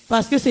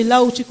 Parce que c'est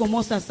là où tu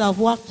commences à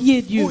savoir qui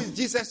est Dieu, Who is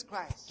Jesus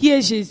Christ? qui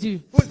est Jésus,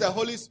 Who is the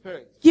Holy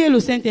Spirit? qui est le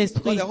Because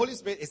Saint-Esprit. the Holy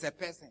Spirit is a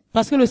person.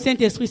 Parce que le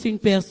Saint-Esprit, c'est une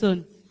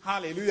personne.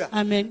 Hallelujah.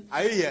 Amen.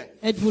 Are you here?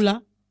 Êtes-vous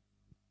là?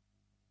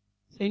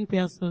 C'est une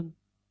personne.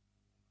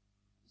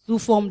 Sous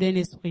forme d'un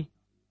esprit.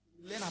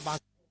 Learn about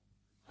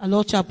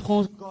Alors tu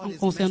apprends en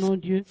concernant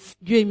Dieu.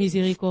 Dieu est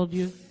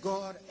miséricordieux.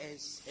 God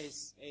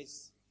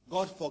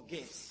God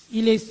forgives.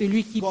 Il est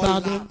celui qui God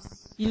pardonne. loves.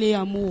 Il est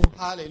amour.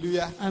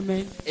 Hallelujah.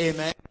 Amen.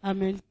 Amen.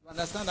 Amen. You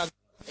understand that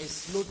God is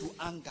slow to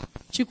anger.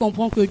 Tu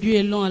comprends que Dieu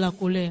est lent à la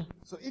colère.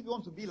 So if you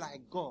want to be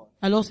like God,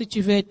 Alors si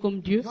tu veux être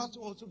comme Dieu, you have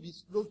to also be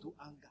slow to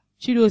anger.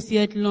 tu dois aussi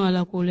être lent à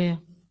la colère.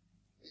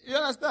 You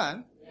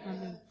understand?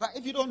 Amen. But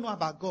if you don't know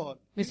about God,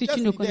 Mais you si just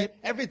tu ne be connais- there,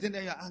 everything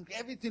that you're angry,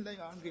 everything that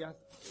you're angry,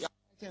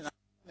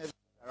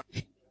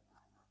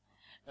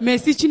 Mais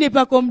si tu n'es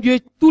pas comme Dieu,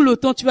 tout le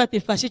temps tu vas te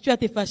fâcher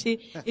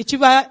et tu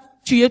vas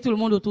tuer tout le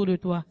monde autour de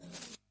toi.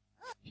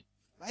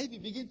 But if you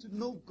begin to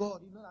know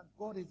God, you know that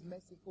God is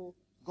merciful,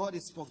 God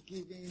is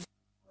forgiving,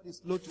 God is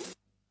slow to anger,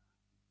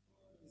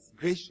 God is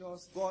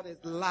gracious, God is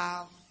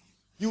love.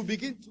 You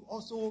begin to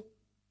also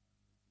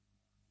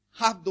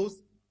have those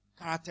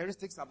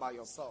characteristics about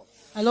yourself.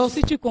 Alors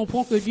si tu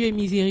comprends que Dieu est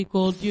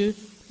miséricordieux,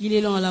 il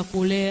est lent à la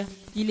colère,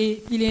 il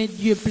est un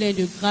Dieu plein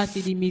de grâce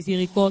et de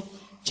miséricorde,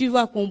 tu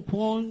vas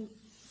comprendre,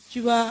 tu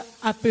vas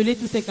appeler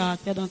tous ces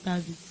caractères dans ta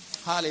vie.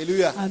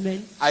 Hallelujah.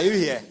 Amen. Are you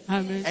here?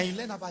 Amen. And you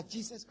learn about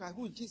Jesus Christ.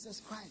 Who is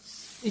Jesus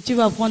Christ? Et tu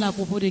vas apprendre à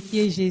propos de qui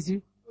est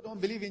Jésus. You don't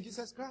believe in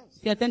Jesus Christ.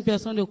 Certaines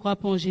personnes ne croient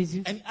pas en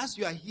Jésus. And as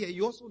you are here,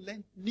 you also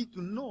need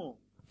to know.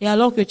 Et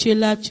alors que tu es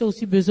là, tu as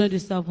aussi besoin de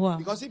savoir.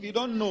 Because if you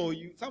don't know,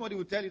 somebody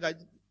will tell you that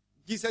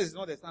Jesus is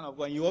not the Son of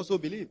God, and you also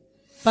believe.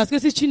 Parce que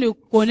si tu ne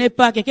connais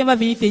pas, quelqu'un va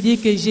venir te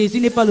dire que Jésus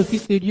n'est pas le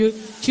Fils de Dieu,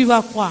 tu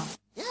vas croire.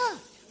 Yeah.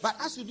 But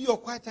as you do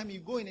your quiet time, you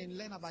go in and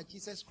learn about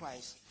Jesus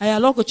Christ. Et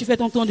alors que tu fais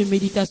ton temps de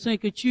méditation et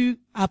que tu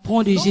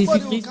apprends de Nobody will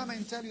Jésus-Christ, come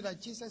and tell you that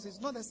Jesus is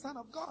not the Son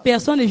of God.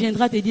 personne ne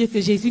viendra te dire que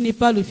Jésus n'est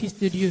pas le Fils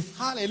de Dieu.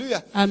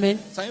 Hallelujah. Amen.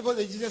 Some people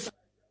say Jesus is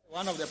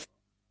one of the.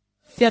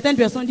 Certaines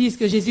personnes disent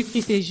que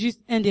Jésus-Christ est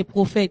juste un des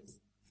prophètes.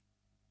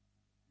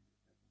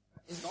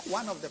 It's not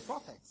one of the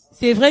prophets.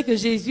 C'est vrai que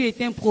Jésus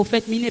est un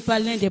prophète, mais il n'est pas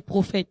l'un des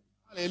prophètes.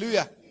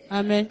 Hallelujah.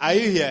 Amen. Are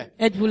you here?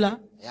 Êtes-vous là?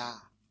 Yeah.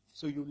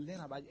 So you learn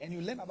about, and you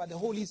learn about the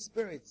Holy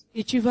Spirit.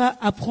 Et tu vas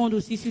apprendre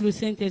aussi sur le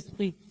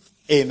Saint-Esprit.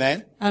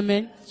 Amen.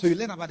 Amen. So you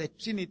learn about the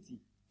Trinity.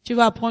 Tu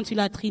vas apprendre sur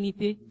la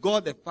Trinité.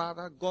 God the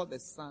Father, God the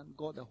Son,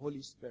 God the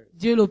Holy Spirit.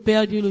 Dieu le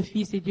Père, Dieu le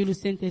Fils et Dieu le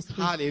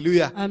Saint-Esprit.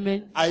 Hallelujah.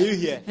 Amen. Are you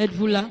here?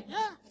 Êtes-vous là? Yeah.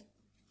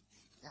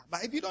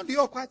 But if you don't do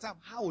your quiet time,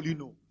 how will you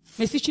know?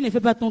 Mais si tu ne fais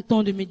pas ton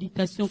temps de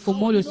méditation,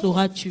 comment le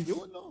sauras-tu? You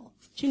won't know.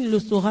 Tu ne le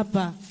sauras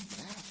pas.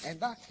 And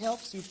that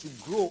helps you to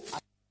grow.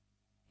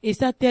 Et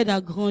ça t'aide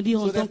à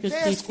grandir en So tant the que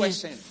first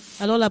chrétien. question,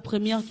 Alors la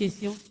première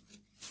question,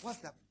 what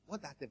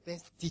does the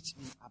verse teach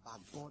me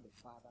about God the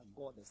Father,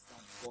 God the Son,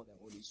 God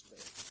the Holy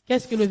Spirit?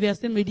 qu'est-ce que le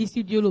verset me dit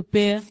sur Dieu le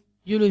Père,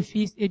 Dieu le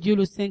Fils et Dieu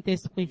le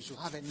Saint-Esprit? You should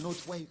have a note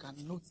where you can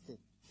note it.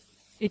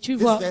 Et tu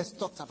This vois, verse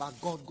talks about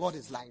God. God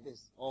is like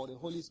this, or the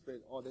Holy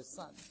Spirit, or the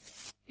Son.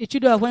 et tu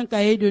dois avoir un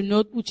cahier de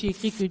notes où tu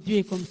écris que Dieu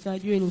est comme ça,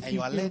 Dieu est le And Fils.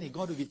 you are Dieu. learning.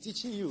 God will be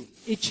teaching you.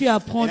 Et tu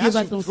apprends, And Dieu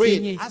va as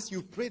t'enseigner.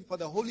 you prayed for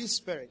the Holy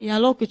Spirit, Et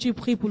alors que tu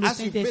pries pour le as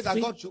you pray that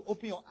Saint-Esprit, God should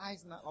open your eyes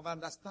of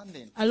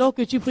understanding alors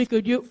que tu pries que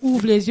Dieu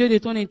ouvre les yeux de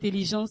ton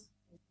intelligence,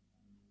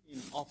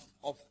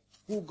 of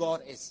who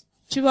God is.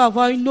 tu vas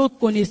avoir une autre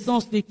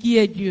connaissance de qui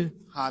est Dieu.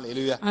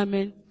 Hallelujah.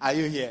 Amen. Are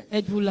you here?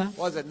 Êtes-vous là?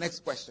 What's the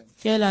next question?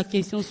 Quelle est la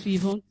question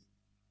suivante?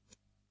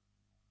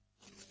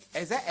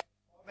 Is there a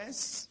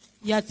promise?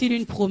 Y a-t-il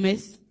une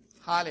promesse?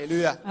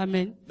 Hallelujah.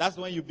 Amen. That's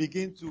when you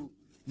begin to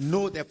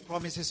know the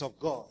promises of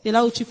God. C'est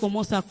là où tu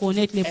commences à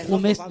connaître les And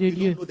promesses lots of de us, we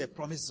Dieu. don't know the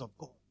promises of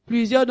God.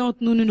 Plusieurs d'entre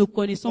nous, nous ne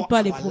connaissons For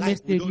pas les our promesses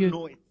life, we de don't Dieu.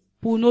 know it.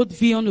 Pour notre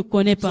vie, on ne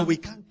connaît So pas. we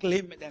can't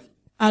claim them.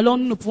 Alors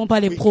nous ne pouvons pas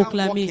les We can't walk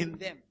proclamer. in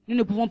them. Nous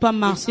ne pouvons pas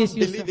marcher can't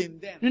sur ça. believe in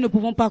them. Nous ne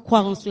pouvons pas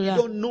croire en We cela.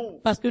 don't know.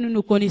 Parce que nous ne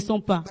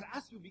connaissons pas. But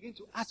as you begin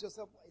to ask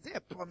yourself, is there a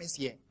promise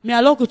here? Mais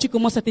alors que tu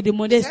commences à te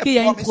demander, Is est-ce there qu'il y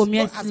a une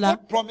promise? promesse Has là?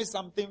 God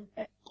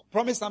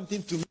promised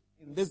something to me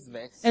in this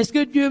verse? Est-ce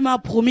que Dieu m'a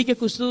promis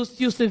quelque chose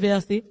sur ce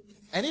verset?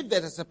 And if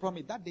there is a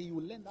promise, that day you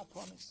will learn that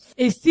promise.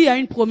 Et s'il y a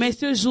une promesse,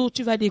 ce jour,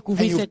 tu vas And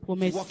découvrir you cette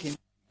promesse. walk in.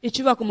 Et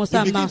tu vas commencer You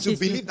à begin marcher to sur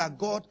believe ça. that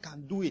God can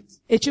do it.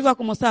 Et tu vas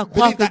commencer à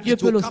croire Believe que that Dieu it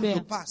peut will le come to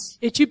faire. pass.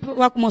 Et tu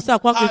vas commencer à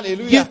croire que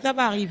Hallelujah. Dieu, ça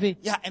va arriver.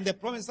 Yeah, and the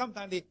promise,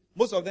 sometimes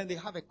most of them, they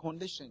have a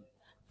condition.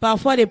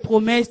 Parfois, les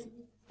promesses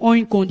ont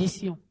une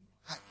condition.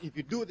 If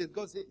you do this,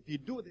 God says, if you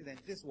do this, then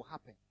this will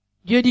happen.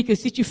 Dieu dit que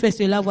si tu fais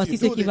cela, If voici you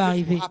ce do qui this, va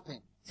this will arriver.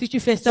 happen. Si tu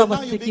fais ça, So now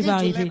voici you ce qui begin va to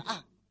arriver.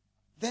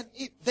 learn,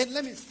 then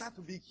let me start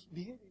to behave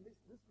in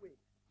this way.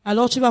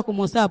 Alors tu vas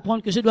commencer à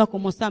apprendre que je dois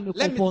commencer à me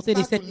Let me comporter de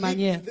start to cette live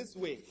manière. in this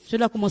way. Je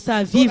dois commencer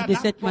à So vivre that de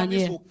that cette promise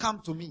manière. will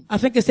come to me.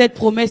 Afin que cette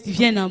promesse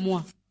vienne à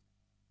moi.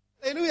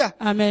 Hallelujah.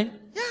 Amen.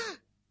 Yeah.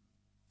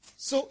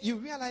 So you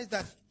realize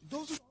that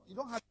those who you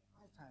don't have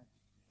time,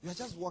 you are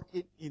just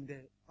walking in the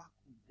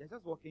vacuum. You're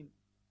just walking.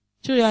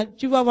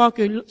 Tu vas voir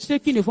que ceux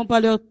qui ne font pas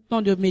leur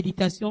temps de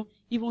méditation,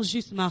 Ils vont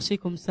juste marcher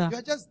comme ça.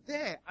 You're just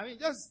there. I mean,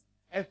 just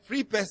a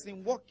free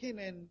person walking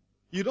and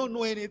you don't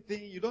know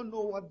anything. You don't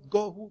know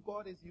who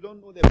God is. You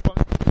don't know the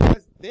promise. You're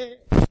just there.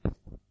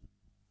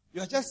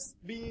 You're just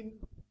being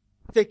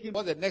taken.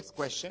 What's the next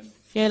question?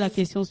 Quelle est la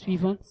question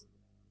suivante?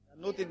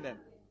 You're noting them.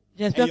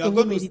 J'espère And que you're vous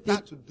going to méditez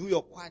start to do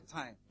your quiet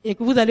time. et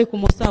que vous allez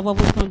commencer à avoir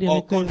votre temps de Or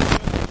recueillement. continue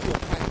to do your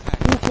quiet time.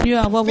 Vous continuez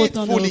à avoir votre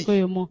temps de Faithfully.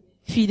 recueillement,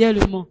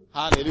 fidèlement.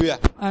 Hallelujah.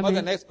 Amen. What's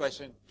the next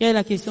question? Quelle est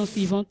la question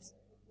suivante?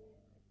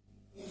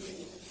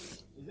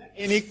 Is there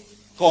any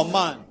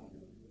command?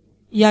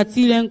 Y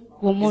a-t-il un Is there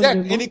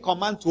commandement? any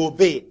command to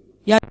obey?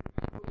 Y a-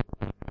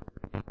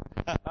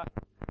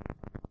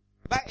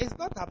 But it's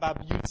not about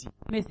beauty.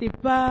 Mais c'est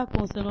pas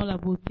concernant la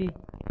beauté.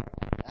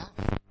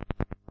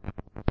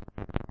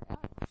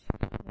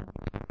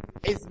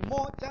 It's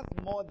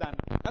just more than,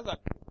 that's what,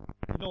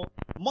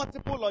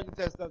 multiple logic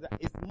tests that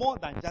it's more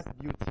than just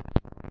beauty.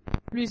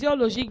 Plusieurs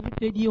logiques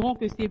te diront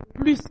que c'est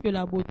plus que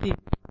la beauté.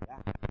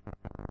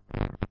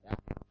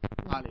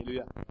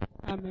 Hallelujah.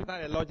 Amen.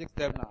 That's a logic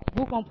step now.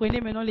 Vous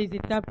comprenez maintenant les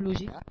étapes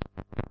logiques.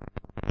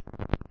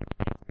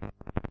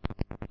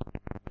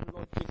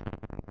 Logic.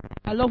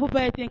 Alors vous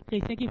pouvez être un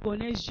chrétien qui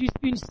connaît juste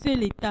une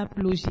seule étape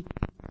logique.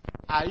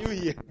 Are you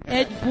here?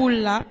 Êtes-vous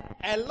là?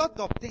 A lot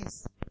of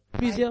things.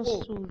 Plusieurs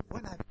Like, choses.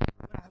 When I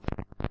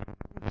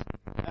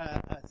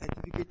a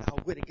certificate,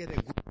 I'll go to get a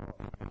good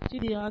job. Tu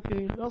diras que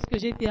lorsque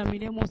j'ai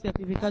terminé mon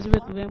certificat, je vais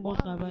trouver un bon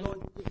travail.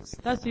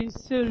 Ça, c'est une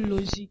seule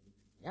logique.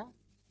 Yeah.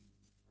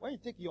 When you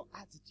take your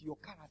attitude, your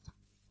character,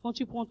 Quand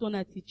tu prends ton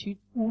attitude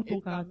ou ton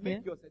it can caractère,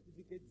 make your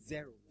certificate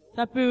zero.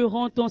 ça peut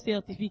rendre ton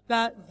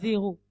certificat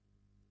zéro.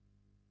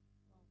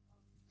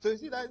 So you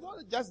see, that it's not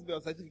just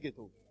your certificate.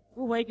 Oh.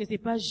 Vous voyez que c'est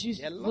pas juste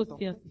Il y a a lot votre of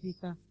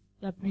certificat.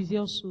 Il y a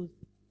plusieurs choses.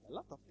 A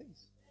lot of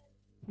things.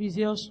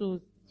 Plusieurs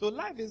choses. So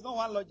life is not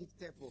one logic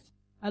step. Oh.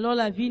 Alors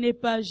la vie n'est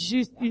pas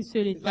juste une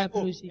seule It's like, étape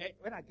oh, logique.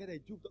 when I get a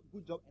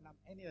good job and I'm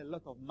earning a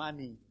lot of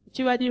money,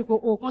 Tu vas dire que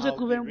quand je I'll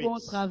trouve be un bon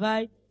rich.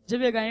 travail, je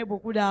vais gagner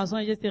beaucoup d'argent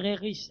et je serai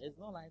riche. it's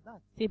not like that.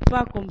 C'est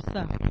pas comme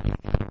ça.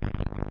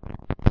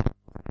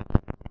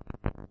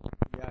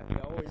 Yeah,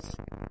 they're always,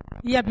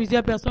 Il y a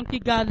plusieurs personnes qui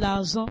gardent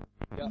l'argent,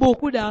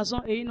 beaucoup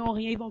d'argent et ils n'ont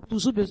rien, ils ont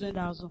toujours besoin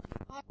d'argent.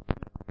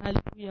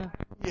 Alléluia.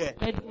 yeah.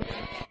 Êtes-vous-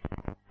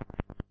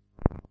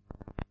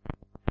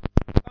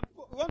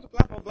 We want to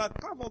clap for God.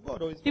 Clap for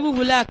God. Oh, it's Si vous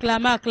voulez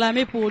acclamer,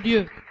 acclamez pour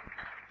Dieu.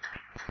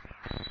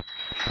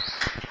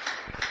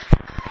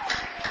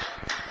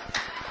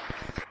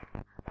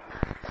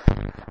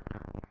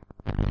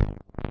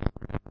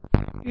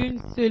 Une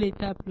seule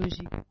étape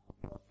logique.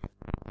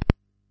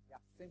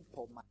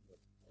 simple minded.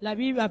 La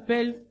Bible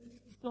appelle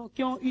ceux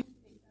qui ont une étape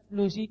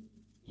logique,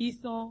 qui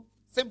sont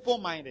Simple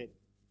minded.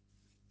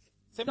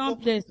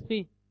 simples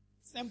d'esprit.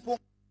 Simple.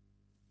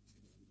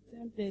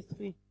 Simple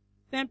d'esprit.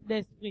 Simple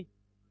d'esprit.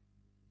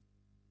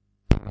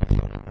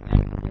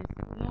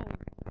 Non.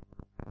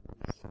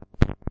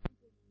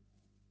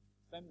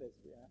 Simple.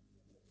 Yeah.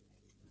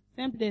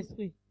 Simple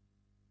d'esprit.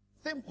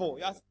 Simple.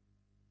 Yes.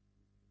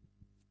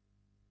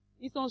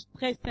 Ils sont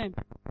très simples.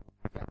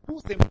 They're too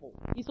simple.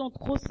 Ils sont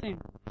trop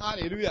simples.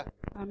 Hallelujah.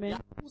 Amen.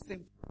 Too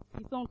simple.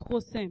 Ils sont trop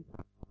simples.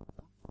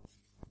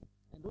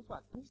 And those who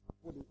are too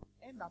simple,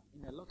 they end up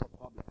in a lot of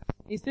problems.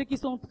 Et ceux qui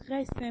sont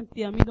très simples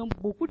terminent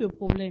dans beaucoup de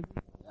problèmes.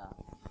 Yeah.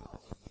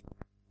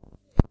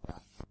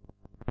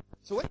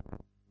 So when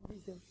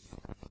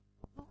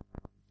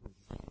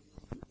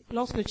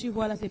Lorsque tu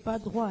vois là, c'est pas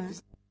droit. Hein.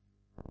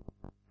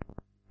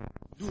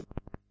 no.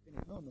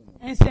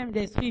 Un simple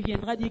d'esprit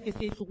viendra dire que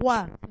c'est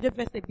droit. Je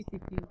fais ce qui c'est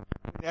fini.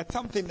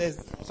 There's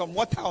some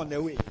water on the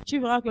way. Tu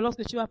verras que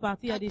lorsque tu vas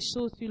partir, il y a des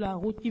choses sur la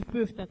route qui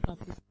peuvent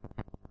t'attraper.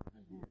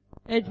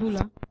 Êtes-vous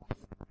là?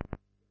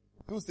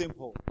 Too simple.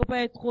 Faut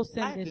pas être trop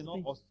simple Life is d'esprit.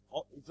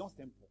 it's not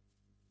simple.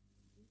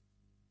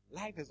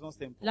 Life is not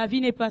simple. La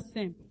vie n'est pas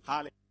simple.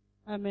 Hallelujah.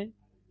 Amen.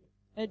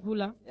 Êtes-vous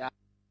là?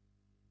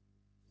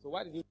 So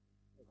why did you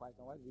why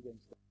did you get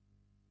started?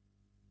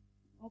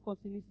 On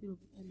continue sur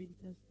la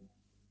méditation.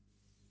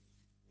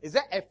 Is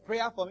there a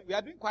prayer for me? We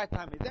are doing quiet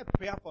time. Is there a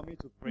prayer for me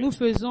to pray? Nous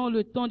faisons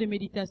le temps de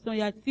méditation.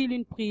 Y a-t-il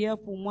une prière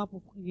pour moi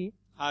pour prier?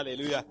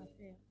 Hallelujah.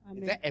 Is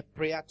Amen. there a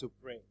prayer to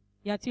pray?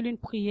 Y a-t-il une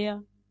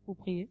prière pour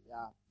prier?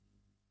 Yeah.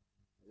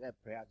 Is there a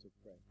prayer to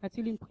pray? Y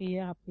a-t-il une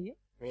prière à prier?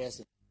 Prayers.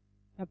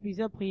 Il y a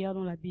plusieurs prières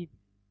dans la Bible.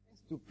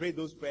 To pray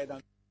those prayers than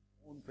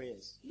own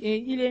prayers. Et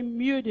il est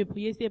mieux de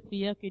prier ces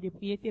prières que de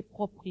prier tes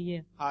propres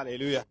prières.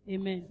 Hallelujah.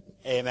 Amen.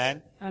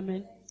 Amen.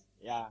 Amen.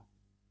 Yeah.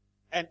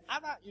 And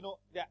other,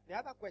 the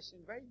other question,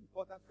 very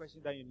important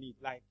question that you need,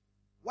 like,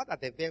 what does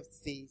the verse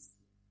says?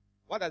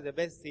 What does the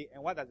verse say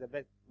and what does the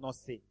verse not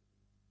say?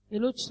 Et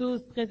l'autre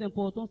chose très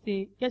importante,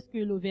 c'est qu'est-ce que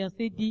le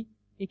verset dit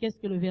et qu'est-ce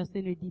que le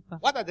verset ne dit pas.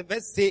 What does the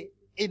verse say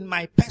in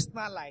my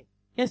personal life?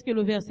 Qu'est-ce que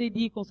le verset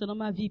dit concernant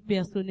ma vie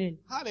personnelle?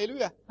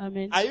 Hallelujah.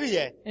 Amen. Are you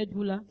here?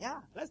 Êtes-vous là?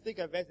 Yeah. Let's take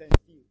a verse and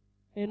see.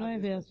 Et non un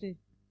verset.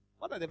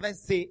 What does the verse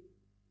say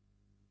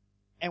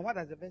and what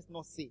does the verse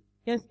not say?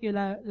 Qu'est-ce que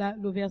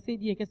le verset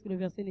dit et qu'est-ce que le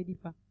verset ne dit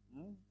pas?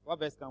 What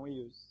verse can we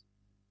use?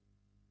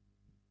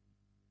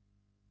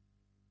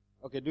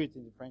 Okay, do it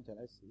in French and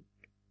let's see.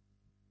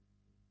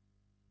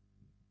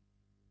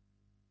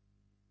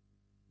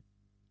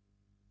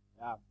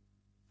 Yeah.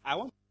 I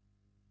want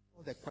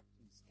all the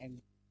questions and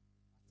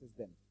practice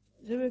them.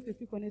 Je veux que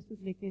tu connaisses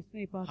toutes les questions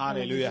et partir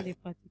Hallelujah. les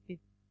pratiquer.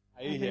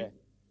 Are you Amen. here?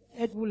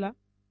 Êtes-vous là?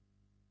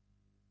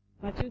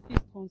 Matthieu 6,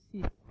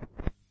 36.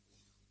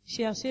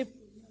 Cherchez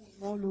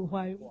premièrement le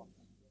royaume.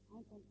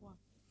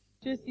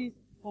 Matthieu 6,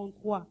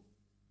 33.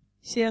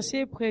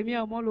 Cherchez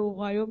premièrement le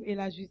royaume et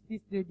la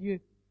justice de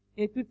Dieu.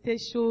 Et toutes ces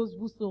choses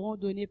vous seront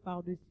données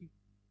par-dessus.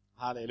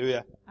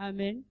 Hallelujah.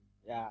 Amen.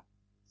 Yeah.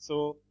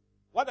 So,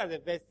 what does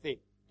the verse say?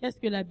 Qu'est-ce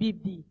que la Bible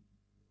dit?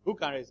 Who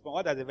can respond?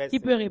 What does the verse Qui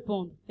say? peut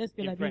répondre? Qu'est-ce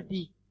que In la Bible French.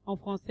 dit? En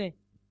français.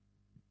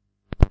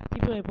 Qui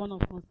peut répondre en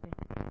français?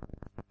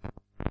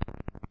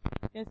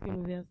 Qu'est-ce que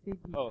le verset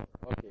dit? Oh,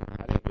 okay.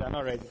 You are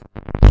not ready.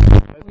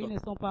 Let's Ils go. ne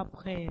sont pas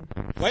prêts.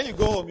 When you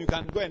go home, you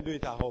can go and do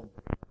it at home.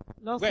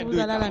 Go Lorsque and vous do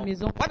it allez à at la home.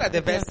 maison, What does the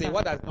faites verse ça. say?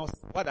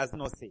 What does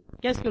not say?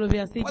 Qu'est-ce que le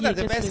verset dit What et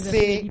does the qu'est-ce que verse le verset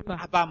ne say dit pas?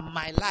 about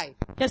my life?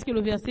 Qu'est-ce que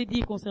le verset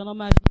dit concernant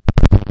ma vie?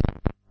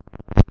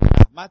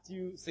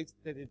 Matthew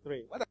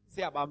 6:33. What does it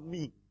say about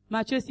me?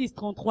 Matthieu 6,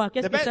 33.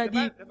 Qu'est-ce que ça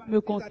dit me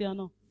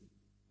concernant?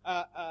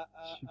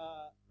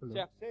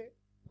 Cherchez.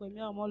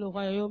 Premièrement, le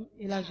royaume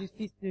et la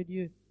justice de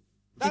Dieu.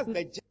 That's the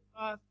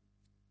general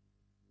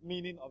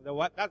meaning of the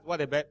what. That's what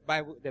the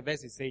Bible, the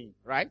verse is saying,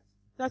 right?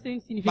 Ça, c'est une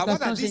But what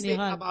signification does it say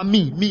générale. about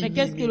me? Mais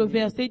qu'est-ce que le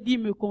verset dit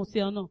me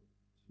concernant?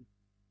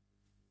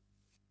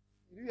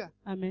 Hallelujah.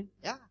 Amen.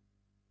 Yeah.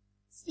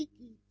 Seek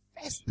ye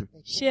first the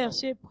kingdom.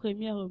 Cherchez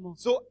premièrement.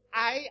 So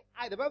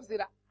the Bible says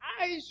that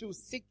I should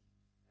seek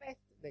first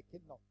the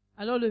kingdom.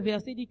 Alors le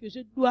verset dit que je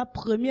dois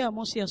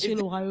premièrement chercher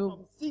le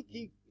royaume. Seek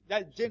ye,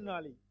 that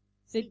generally.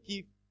 C'est- Seek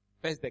ye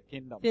first the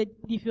kingdom. C'est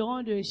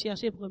différent de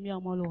chercher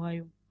premièrement le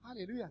royaume.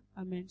 Hallelujah.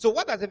 Amen. So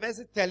what does the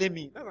verse telling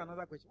me? That's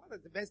another question. What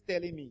does the verse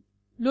telling me?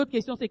 L'autre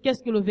question, c'est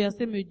qu'est-ce que le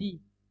verset me dit?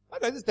 What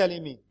does it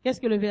telling me? Qu'est-ce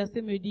que le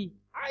verset me dit?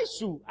 I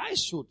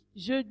should.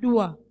 Je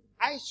dois.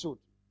 Je dois.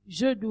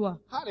 Je dois.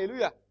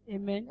 Hallelujah.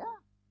 Amen. Yeah.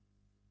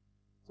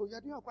 So you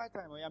are doing a quiet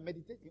time when you are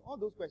meditating. All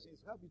those questions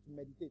help you to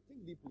meditate.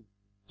 Think deeply.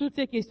 Toutes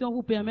ces questions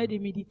vous permettent de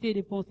méditer et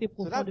de penser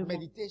So that's profondément.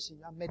 meditation.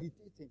 You are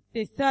meditating.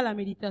 C'est ça la You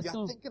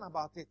méditation. are thinking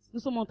about it. Nous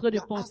sommes en train de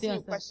You are penser à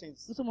asking ça.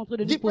 questions. Nous sommes en train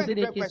de nous Different poser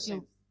des questions.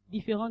 questions.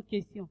 Différentes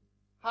questions.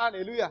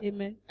 Hallelujah.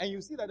 Amen. And you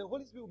see that the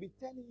Holy Spirit will be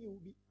telling you, will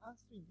be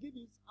answering,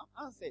 giving some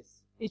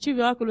answers. Et tu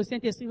verras que le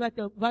Saint-Esprit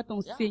va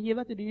t'enseigner,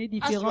 va te donner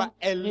As you différentes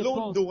are alone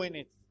réponses. doing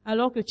it,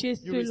 Alors que tu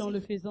es you will seul en see le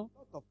faisant, a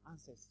lot of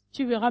answers.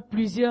 tu verras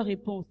plusieurs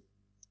réponses.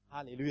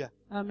 Hallelujah.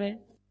 Amen.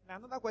 And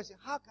another question,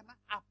 how can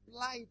I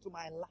apply it to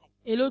my life?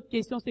 Et l'autre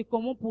question, c'est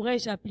comment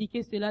pourrais-je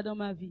appliquer cela dans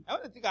ma vie? I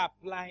want to think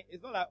applying.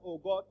 It's not like, oh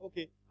God,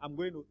 okay, I'm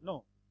going to.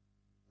 No.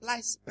 Apply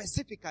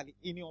specifically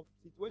in your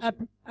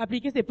situation.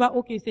 Appliquer, c'est pas,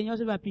 OK, Seigneur,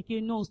 je vais appliquer.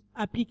 Non,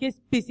 appliquer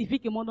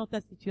spécifiquement dans ta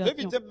So if situation.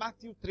 you take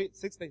Matthew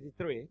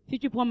 6:33, Si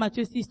tu prends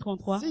Matthieu 6,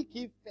 33, seek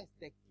ye first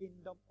the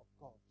kingdom of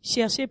God.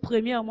 cherchez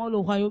premièrement le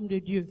royaume de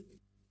Dieu.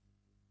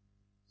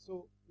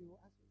 So you will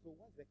ask, so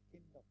what's the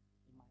kingdom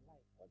in my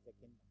life? What's the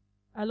kingdom?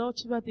 Alors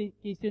tu vas te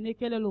questionner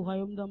quel est le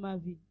royaume dans ma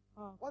vie.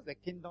 What's the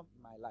kingdom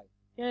in my life?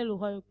 Quel est le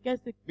royaume?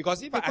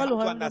 Because if C'est I quoi have le to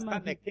royaume dans ma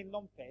understand vie? the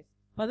kingdom first,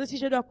 Parce que si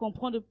je dois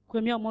comprendre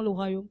premièrement le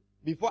royaume,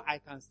 before I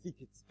can seek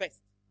it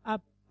first.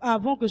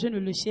 avant que je ne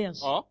le cherche,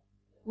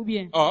 ou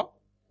bien,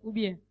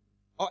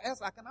 Or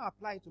else I cannot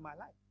apply it to my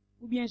life.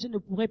 ou bien je ne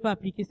pourrais pas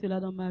appliquer cela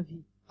dans ma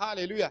vie.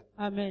 Hallelujah.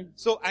 Amen.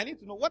 So I need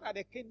to know what are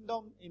the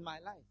kingdom in my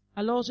life.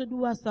 Alors je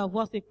dois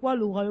savoir c'est quoi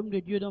le royaume de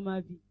Dieu dans ma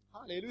vie.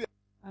 Hallelujah.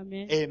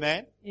 Amen.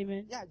 Amen.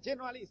 Amen. Yeah,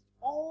 generally it's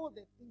all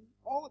the things,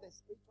 all the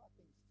spiritual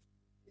things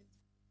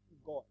in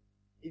God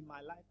in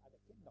my life are the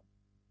kingdom.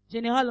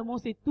 Généralement,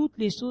 c'est toutes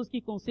les choses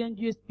qui concernent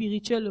Dieu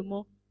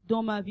spirituellement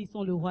dans ma vie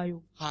sont le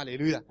royaume.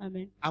 Hallelujah.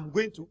 Amen. I'm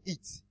going to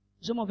eat.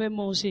 Je m'en vais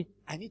manger.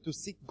 I need to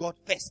seek God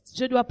first.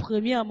 Je dois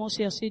premièrement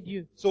chercher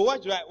Dieu. So what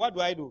do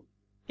I do?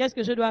 Qu'est-ce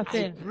que je dois I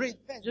faire? pray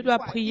first. Je dois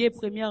before I prier eat.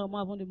 premièrement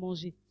avant de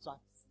manger. So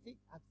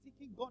I'm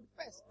seeking God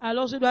first.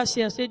 Alors je dois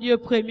chercher Dieu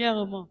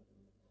premièrement.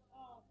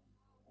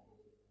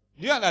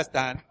 Do you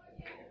understand?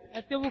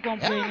 Est-ce que vous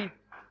comprenez?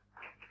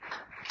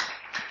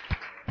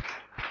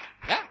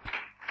 Yeah.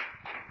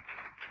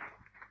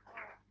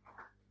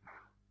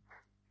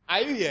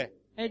 Are you here?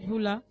 Êtes-vous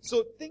là?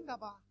 So think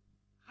about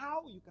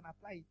how you can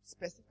apply it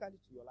specifically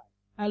to your life.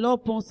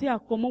 Alors pensez à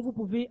comment vous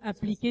pouvez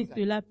appliquer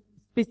cela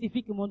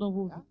spécifiquement dans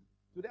vos vies. Yeah?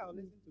 Today I was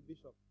listening to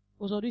Bishop.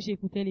 Aujourd'hui,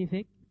 j'écoutais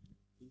l'évêque.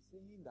 He's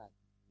saying that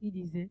Il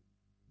disait,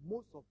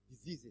 most of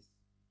diseases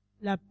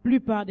la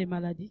plupart des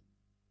maladies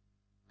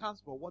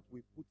comes from what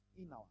we put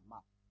in our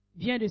mouth.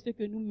 vient de ce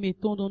que nous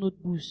mettons dans notre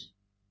bouche.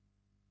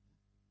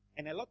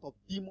 And a lot of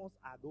demons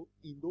are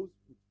in those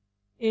food.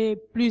 Et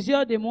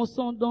plusieurs démons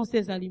sont dans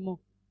ces aliments,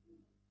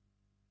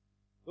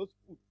 Those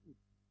food.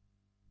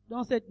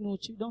 dans cette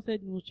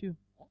nourriture.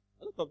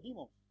 A lot of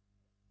demons.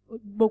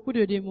 Beaucoup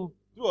de démons.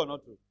 True or not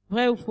true?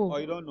 Vrai ou faux? Or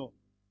you don't know?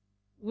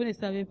 Vous ne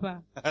savez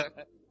pas.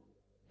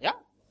 Yeah?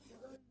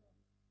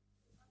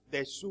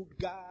 The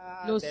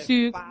sugar, Le the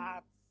sucre,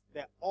 fat,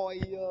 the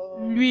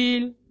oil.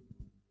 L'huile,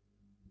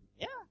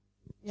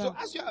 Yeah. So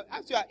as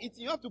you are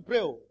eating, you have to pray.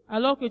 Oh.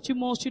 Alors que tu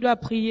manges, tu dois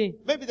prier.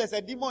 Maybe there's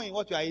a demon in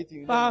what you are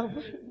eating. You Par-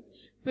 know?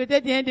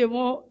 Peut-être il y a un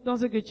démon dans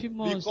ce que tu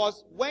manges.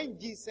 Because when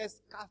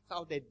Jesus cast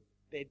out the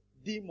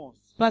demons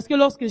Parce que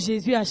lorsque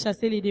Jésus a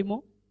chassé les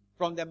démons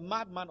from the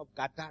madman of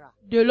Gadara,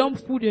 de l'homme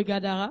fou de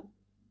Gadara,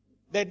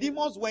 the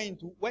demons went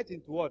into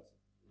what?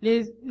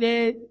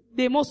 les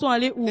démons sont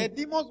allés où? The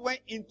demons went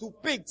into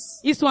pigs.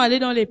 Ils sont allés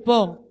dans les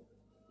porcs.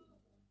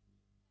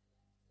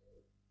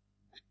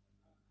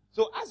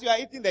 So as you are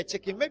eating the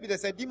chicken, maybe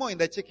there's a demon in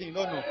the chicken, you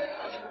don't know.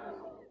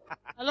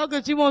 Alors que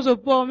tu manges au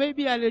porc, maybe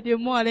il y a le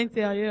démon à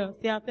l'intérieur,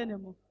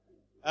 certainement.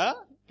 Huh?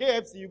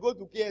 KFC, you go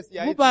to KFC.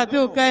 Vous partez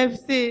au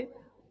KFC,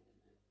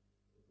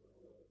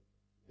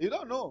 You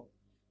don't know.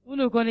 vous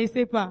ne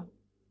connaissez pas.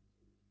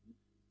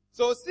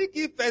 So seek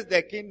ye first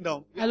the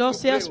kingdom. You Alors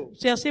have to pray. Oh.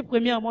 cherchez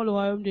premièrement le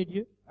royaume de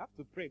Dieu. You have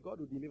to pray. God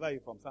will deliver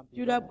you from something.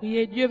 Tu dois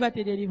prier, Dieu va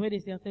te délivrer de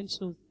certaines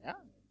choses. Yeah.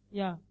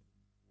 Yeah.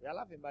 We are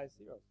laughing, but it's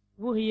serious.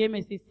 Vous riez,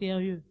 mais c'est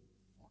sérieux.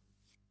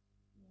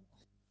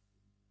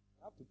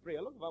 You have to pray.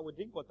 A lot of us we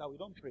drink water, we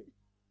don't pray.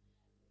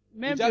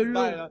 Même We de just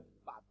l'eau. buy,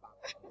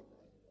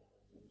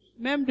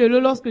 Même de l'eau,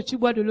 lorsque tu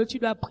bois de l'eau, tu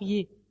dois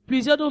prier.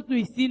 Plusieurs d'entre nous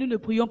ici, nous ne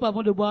prions pas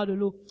avant de boire de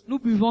l'eau. Nous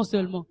buvons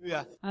seulement.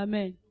 Yeah.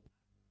 Amen.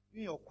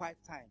 In your quiet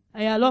time,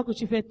 Et alors que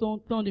tu fais ton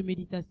temps de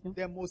méditation,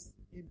 the most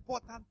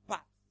important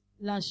part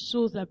la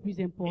chose la plus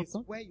is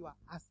importante, where you are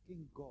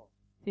asking God.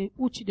 c'est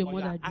où tu Or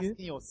demandes you are à Dieu,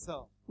 asking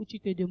yourself, où tu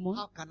te demandes,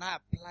 how can I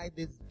apply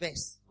this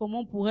verse?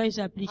 comment pourrais-je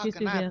How appliquer ce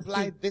can I apply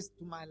verset? this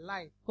to my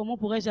life? Comment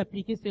pourrais-je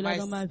appliquer cela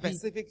dans ma My vie?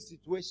 specific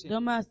situation.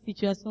 Dans ma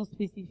situation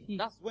spécifique.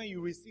 That's when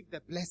you receive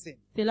the blessing.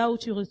 C'est là où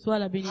tu reçois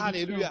la bénédiction.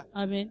 Hallelujah.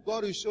 Amen.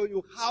 God will show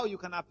you how you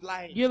can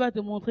apply it. Dieu va te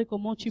montrer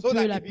comment tu So peux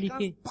that it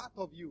l'appliquer, becomes part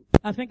of you.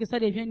 afin que ça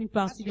devienne une As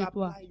partie you de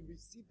toi. apply, you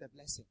receive the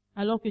blessing.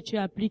 Alors que tu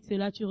appliques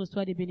cela, tu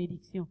reçois des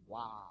bénédictions. Wow.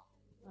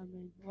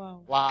 Amen.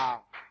 Wow. Wow.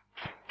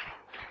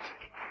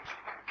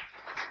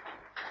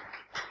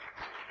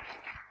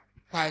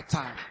 Quiet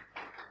time.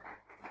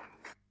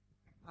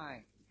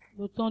 Time.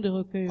 Le temps de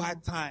recueil.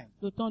 Quiet time.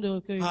 Le temps de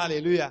recueil.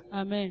 Hallelujah.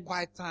 Amen.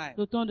 Quiet time.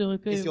 Le temps de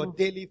recueil. It's your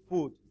daily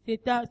food. C'est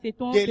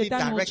daily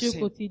ta nourriture direction.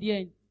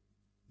 quotidienne.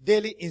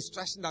 Daily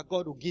instruction that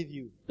God will give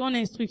you. Ton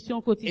instruction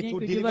It quotidienne will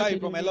que Dieu va deliver te you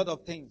from a donner. lot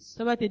of things.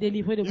 Ça va te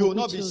délivrer de You will beaucoup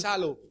not de be choses.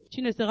 shallow.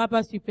 Tu ne seras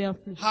pas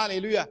superflu.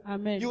 Hallelujah.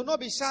 Amen. You will not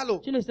be shallow.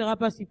 Tu ne seras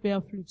pas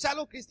superflu.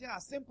 Shallow Christians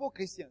are simple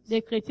Christians.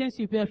 Les chrétiens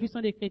superflus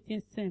sont des chrétiens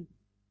simples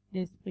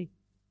d'esprit.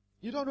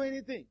 You don't know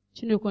anything.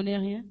 Tu ne connais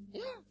rien.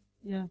 Yeah.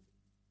 Yeah. You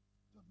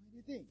don't know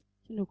anything.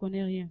 Tu ne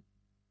connais rien.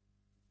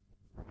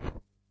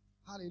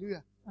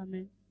 Hallelujah.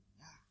 Amen.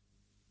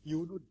 You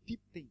will know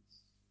deep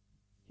things.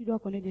 Tu dois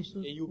connaître des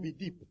choses. And you'll be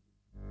deep.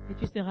 Et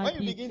tu seras When you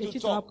deep. begin Et to tu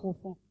seras talk.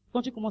 profond.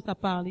 Quand tu commences à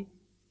parler,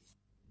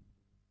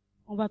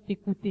 on va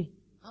t'écouter.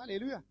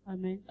 Hallelujah.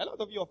 Amen. A lot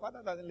of your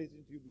father doesn't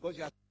listen to you because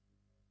you are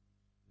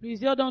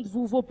Plusieurs d'entre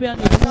vous, vos pères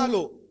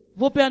shallow.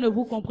 ne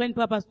vous comprennent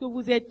pas parce que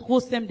vous êtes trop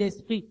simples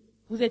d'esprit.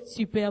 Vous êtes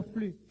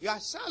superflus. You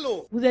are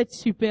shallow. Vous êtes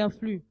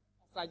superflus.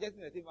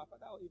 Suggesting that if my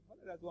father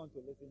doesn't want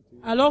to listen to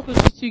you. Alors que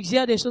tu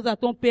suggères des choses à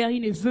ton père,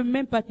 il ne veut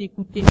même pas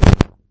t'écouter.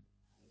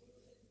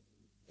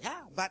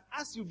 Yeah, but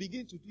as you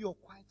begin to do your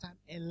quiet time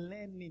and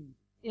learning,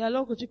 Et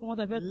alors que tu commences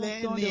à faire ton temps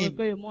de Learning.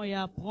 recueillement et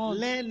apprendre,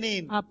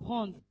 learning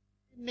apprendre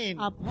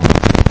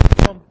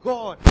from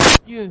God.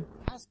 Dieu.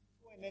 Ask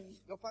you and then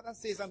your father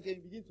says something and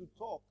you begin to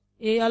talk.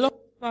 Et alors,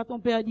 quand ton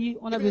père dit,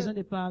 on a Amen. besoin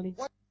de parler.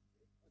 What-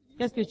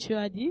 Qu'est-ce que tu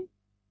as dit?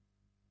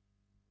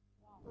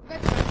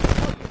 Next time,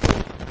 what do you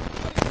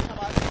think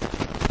about it?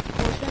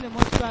 Prochainement,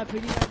 tu vas appeler,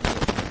 il va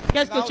dire,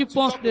 qu'est-ce Now que tu to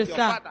penses talk de with your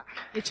ça? father.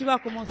 Et tu vas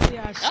commencer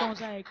à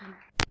changer avec lui.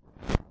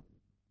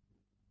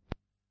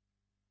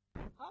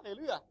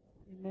 Hallelujah.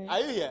 Amen. Are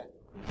you here?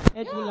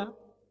 Êtes-vous là?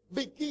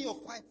 Begin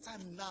your quiet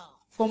time now.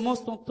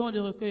 Commence ton temps de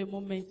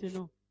recueillement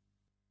maintenant.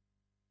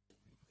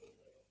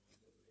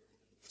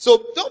 So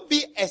don't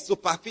be a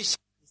superficial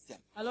Christian.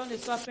 Alors ne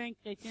sois pas un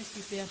chrétien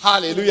superficiel.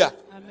 Hallelujah.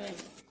 Amen.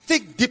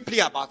 Think deeply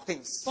about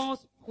things. Pense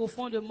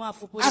profondément à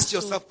propos des Ask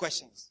choses. yourself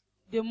questions.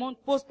 Demande,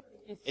 pose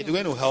des It's questions.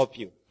 going to help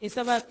you. Et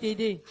ça va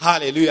t'aider.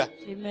 Hallelujah.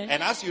 Amen.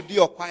 And as you do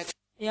your quiet,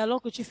 Et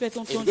alors que tu fais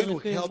ton it's temps de going to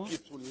recueillement, help you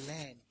to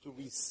learn, to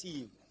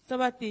receive, ça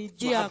va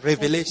t'aider to à have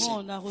revelation.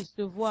 comprendre, à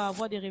recevoir, à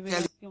avoir des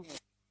révélations.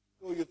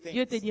 show you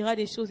Dieu te things. dira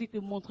des choses, il te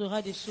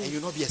montrera des choses. And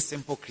you'll not be a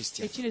simple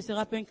Christian. Et tu ne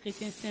seras pas un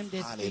chrétien simple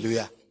d'esprit.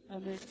 Hallelujah.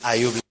 Amen. Are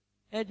you blessed?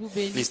 Êtes-vous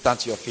bénis? Please stand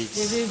to your feet.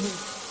 Levez-vous,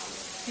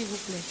 s'il vous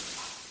plaît.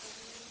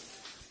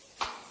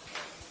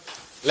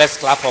 Let's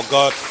clap for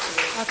God.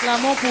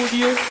 Acclamons pour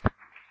Dieu.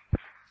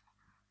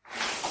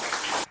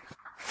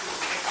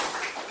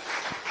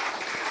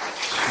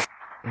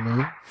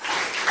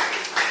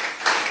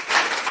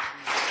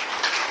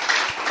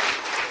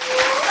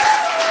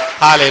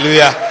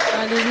 Hallelujah.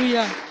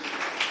 Alléluia.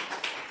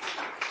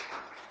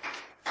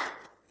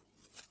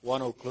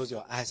 Want to close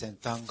your eyes and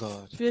thank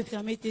God. Tu veux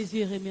fermer tes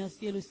yeux et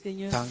remercier le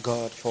Seigneur. Thank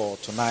God for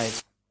tonight.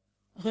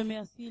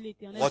 Remercie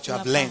l'Éternel What pour you la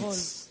have learned. parole.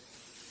 Ce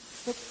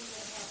que tu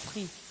as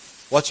appris.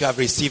 What you have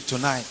received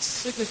tonight.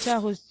 Ce que tu as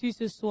reçu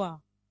ce soir.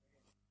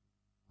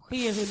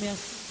 Prie et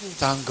remercie Dieu.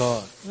 Thank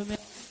God.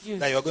 Remercie Dieu,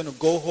 that you're going to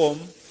go home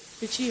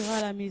que tu iras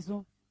à la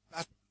maison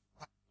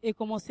et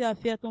commencer à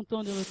faire ton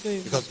temps de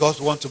recueil. because God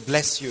wants to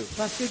bless you.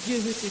 Parce que Dieu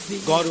veut te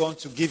bénir. God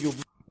wants to give you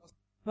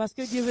Parce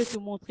que Dieu veut te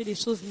montrer des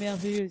choses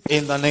merveilleuses.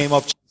 in the name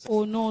of Jesus.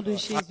 Au nom de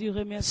Jésus,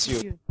 remercie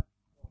Dieu.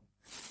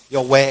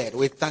 Your word.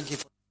 We thank you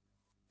for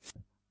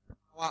the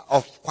power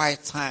of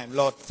quiet time.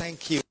 Lord,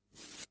 thank you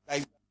that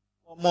you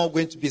are more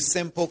going to be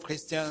simple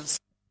Christians,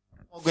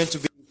 more going to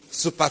be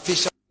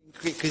superficial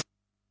Christians,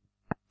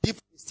 deep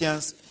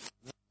Christians,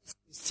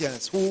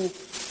 Christians who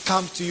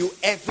come to you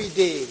every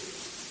day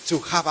to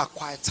have a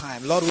quiet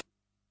time. Lord,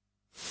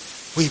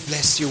 we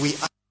bless you. We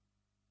honor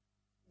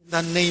you in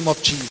the name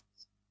of Jesus.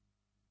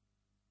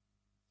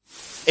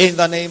 In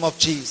the name of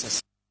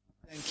Jesus.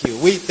 Thank you.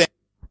 We thank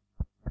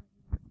you.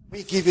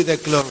 We give you the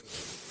glory.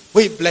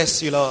 We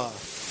bless you, Lord.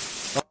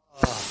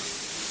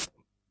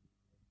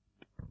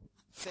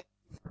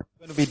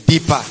 We're going to be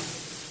deeper.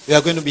 We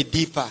are going to be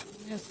deeper.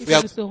 Merci We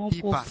are que nous serons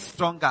deeper, profonds.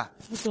 stronger.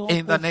 Nous serons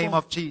In the name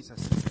profonds. of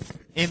Jesus.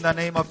 In the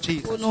name of Au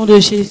Jesus. nom de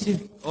Jésus.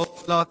 Oh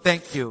Lord,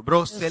 thank you.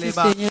 Bro, Merci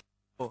celeba. Seigneur.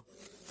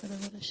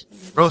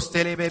 Bro,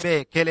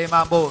 celebebe.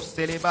 Kelema bo,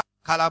 celeba.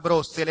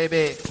 Calabro,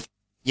 celebe.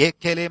 Ye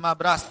kelema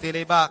bras,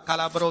 celeba.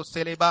 Calabro,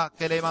 celeba.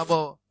 Kelema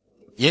bo.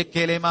 Ye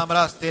kelema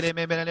bras,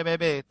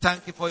 telebebe.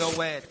 Thank you for your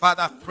word.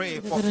 Father, I pray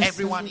for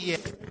everyone here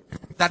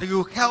that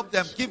you help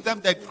them, give them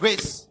the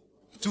grace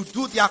to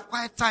do their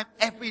quiet time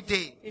every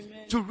day,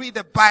 Amen. to read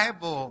the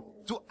Bible,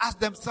 to ask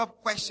themselves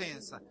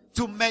questions,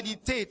 to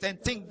meditate and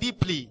think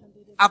deeply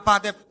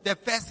about the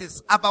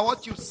verses, about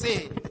what you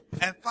say.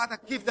 And Father,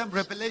 give them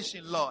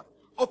revelation, Lord.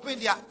 Open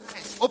their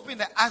eyes, open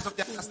the eyes of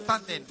their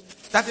understanding,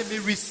 that they may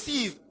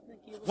receive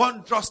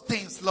wondrous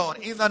things, Lord.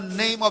 In the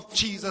name of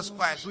Jesus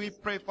Christ, we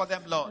pray for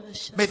them, Lord.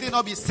 May they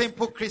not be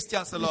simple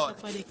Christians, Lord.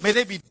 May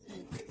they be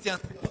Christians.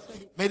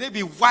 May they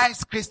be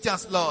wise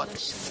Christians, Lord.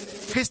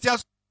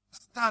 Christians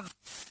who understand,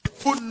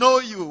 who know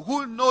you,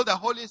 who know the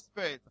Holy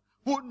Spirit,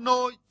 who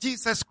know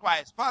Jesus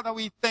Christ. Father,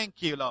 we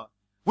thank you, Lord.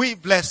 We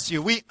bless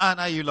you. We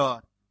honor you,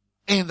 Lord.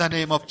 In the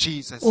name of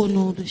Jesus. Au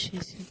nom de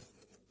Jésus.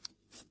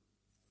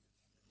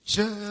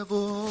 Je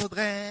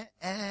voudrais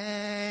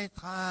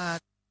être à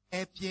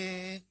tes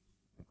pieds,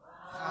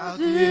 par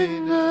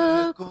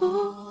d'une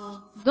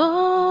cour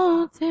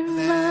Dans tes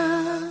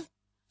mains,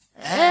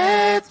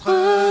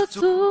 être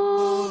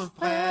tout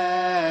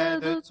près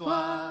de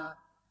toi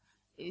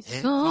et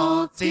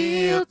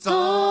sentir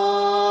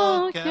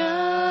ton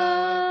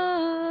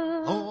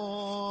cœur.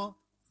 Oh,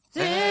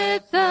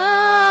 Cet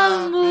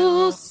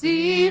amour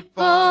si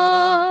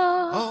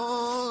fort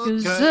oh, que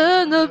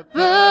je ne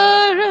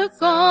peux le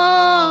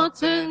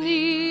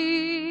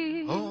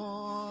contenir.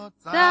 oh,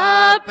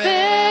 Ta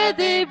paix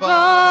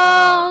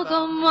déborde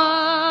en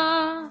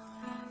moi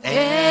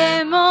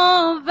et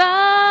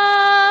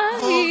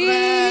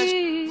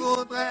m'envahit.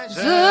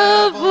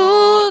 Je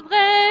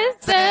voudrais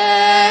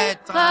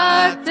être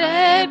à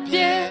tes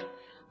pieds,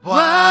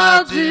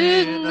 boire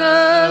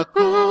d'une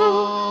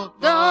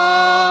coupe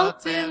dans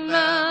tes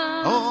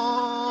mains,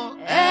 oh,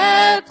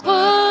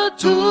 être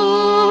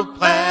tout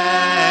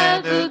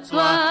près de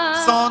toi,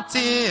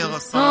 sentir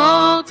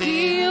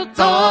sentir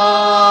ton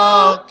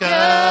ton cœur.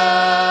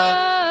 cœur.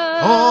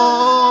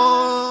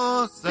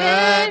 Oh,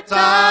 Cet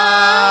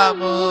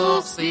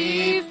amour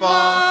si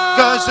fort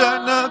que je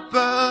ne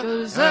peux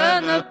le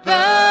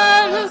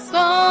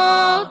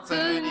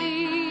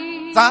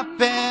contenir. Ta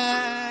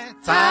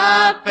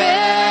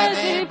paix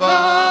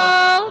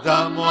déborde de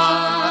moi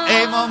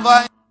et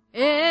m'envahit.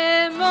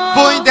 Et mon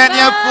Pour une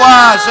dernière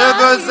fois, je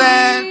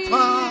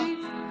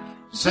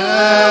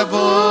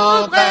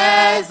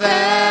voudrais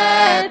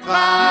être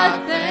à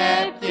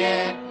tes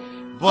pieds,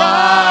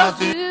 boire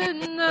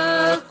d'une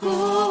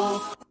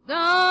coupe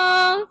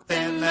dans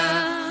tes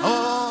mains,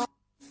 oh,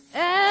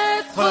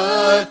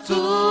 être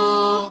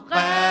tout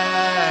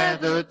près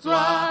de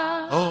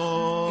toi,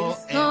 oh,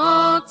 et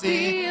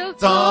sentir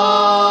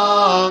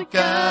ton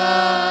cœur.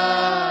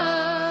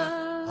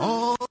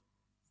 Oh,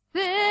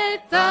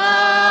 Cet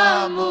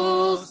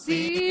amour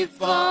si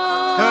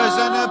fort que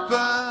je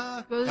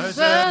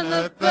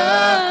ne peux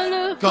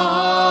le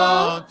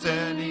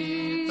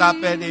contenir. Ta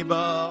paix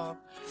déborde.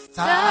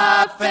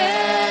 Ta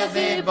paix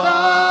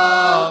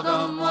déborde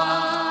en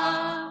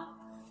moi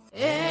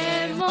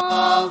et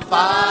m'envahit.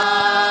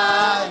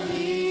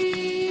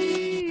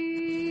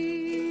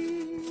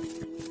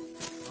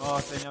 Oh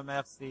Seigneur,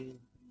 merci.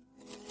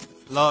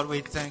 Lord,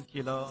 we thank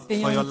you, Lord,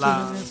 Seigneur, for your nous te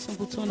love. remercions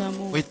pour ton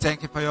amour. We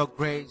thank you for your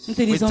grace. Nous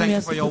te We disons thank you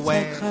merci for your pour ta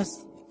word. grâce.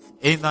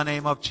 In the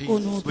name of Au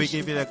nom Jesus, de we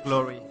give you the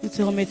glory. Nous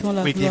te remettons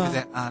la We give you gloire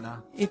the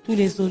honor. et tous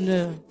les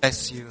honneurs.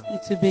 Bless you. Nous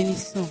te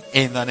bénissons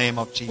In the name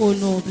of au Jesus.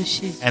 nom de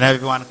Jésus. And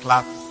everyone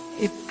clap.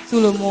 Et tout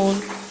le monde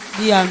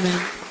dit Amen.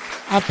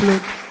 Applaudis.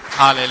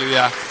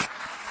 Hallelujah.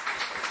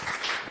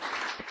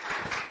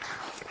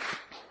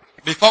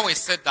 Before we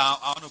sit down,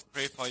 I want to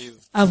pray for you.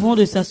 Avant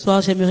de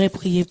s'asseoir, j'aimerais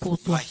prier pour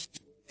toi.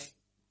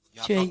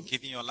 You have Tu es- not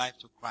given your life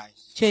to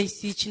Christ. Tu es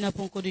ici, tu n'as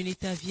pas encore donné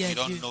ta vie à You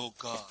don't Dieu. know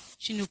God.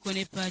 Tu ne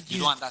connais pas You Dieu.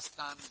 don't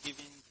understand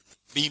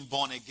being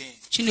born again.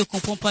 Tu ne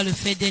comprends pas le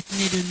fait d'être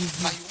né de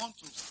nouveau. But you want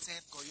to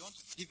serve God.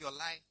 give your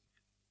life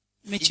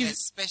Mais in a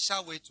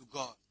special way to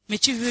God.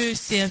 tu veux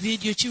servir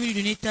Dieu, tu veux lui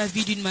donner ta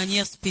vie d'une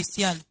manière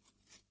spéciale.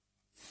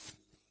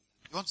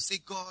 You want to say,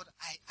 God,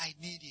 I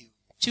need you.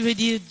 Tu veux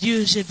dire,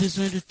 Dieu, j'ai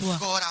besoin de toi.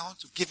 God, I want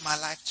to give my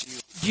life to you.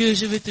 Dieu,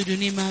 je veux te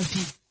donner ma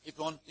vie.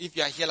 If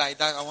you are here like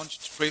that, I want you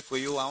to pray for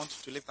you. I want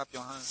you to lift up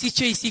your hands. Si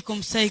tu es ici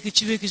comme ça et que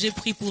tu veux que je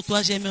prie pour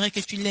toi, j'aimerais que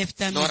tu lèves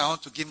ta Lord, I main. want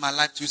to give my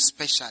life to you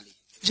specially.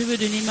 Je veux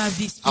donner ma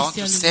vie I want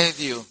to spécialement.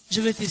 serve you.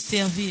 Je veux te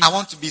servir. I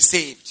want to be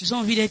saved. J'ai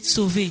envie d'être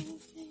sauvé.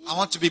 I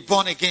want to be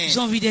born again. J'ai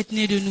envie d'être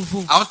né de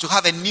nouveau. I want to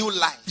have a new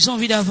life. J'ai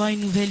envie d'avoir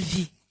une nouvelle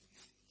vie.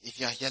 If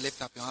you are here,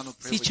 lift up your hand and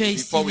pray Si with tu es you.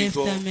 ici, Before we lève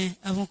go, ta main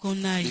avant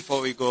qu'on aille. before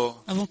we go,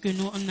 Avant que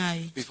nous on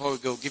aille. before we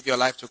go, give your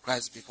life to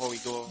Christ before we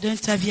go. Donne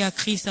ta vie à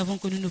Christ avant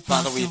que nous ne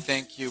Father, we partions.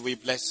 thank you. We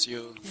bless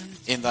you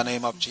in the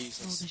name of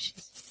Jesus.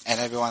 And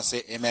everyone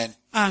say amen.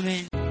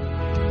 Amen.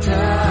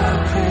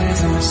 Ta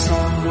présence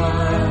en moi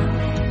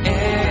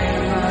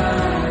est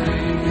ma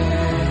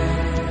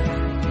lumière.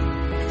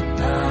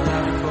 Par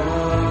la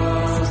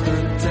force de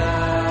ta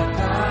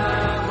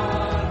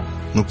parole.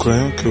 Nous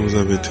croyons que vous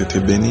avez été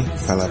bénis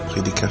par la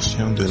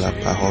prédication de la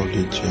parole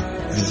de Dieu.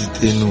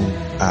 Visitez-nous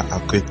à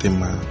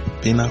Akwetema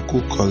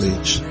Pinnacle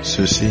College,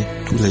 ceci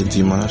tous les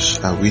dimanches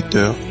à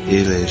 8h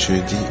et les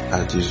jeudis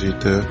à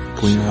 18h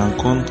pour une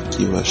rencontre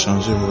qui va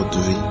changer votre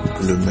vie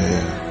pour le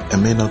meilleur.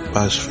 Aimez notre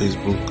page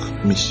Facebook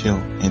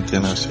Mission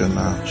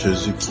Internationale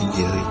Jésus qui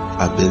guérit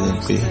à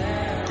BNP.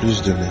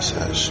 Plus de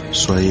messages.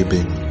 Soyez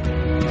bénis.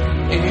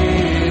 Et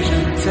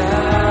je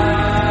t'aime.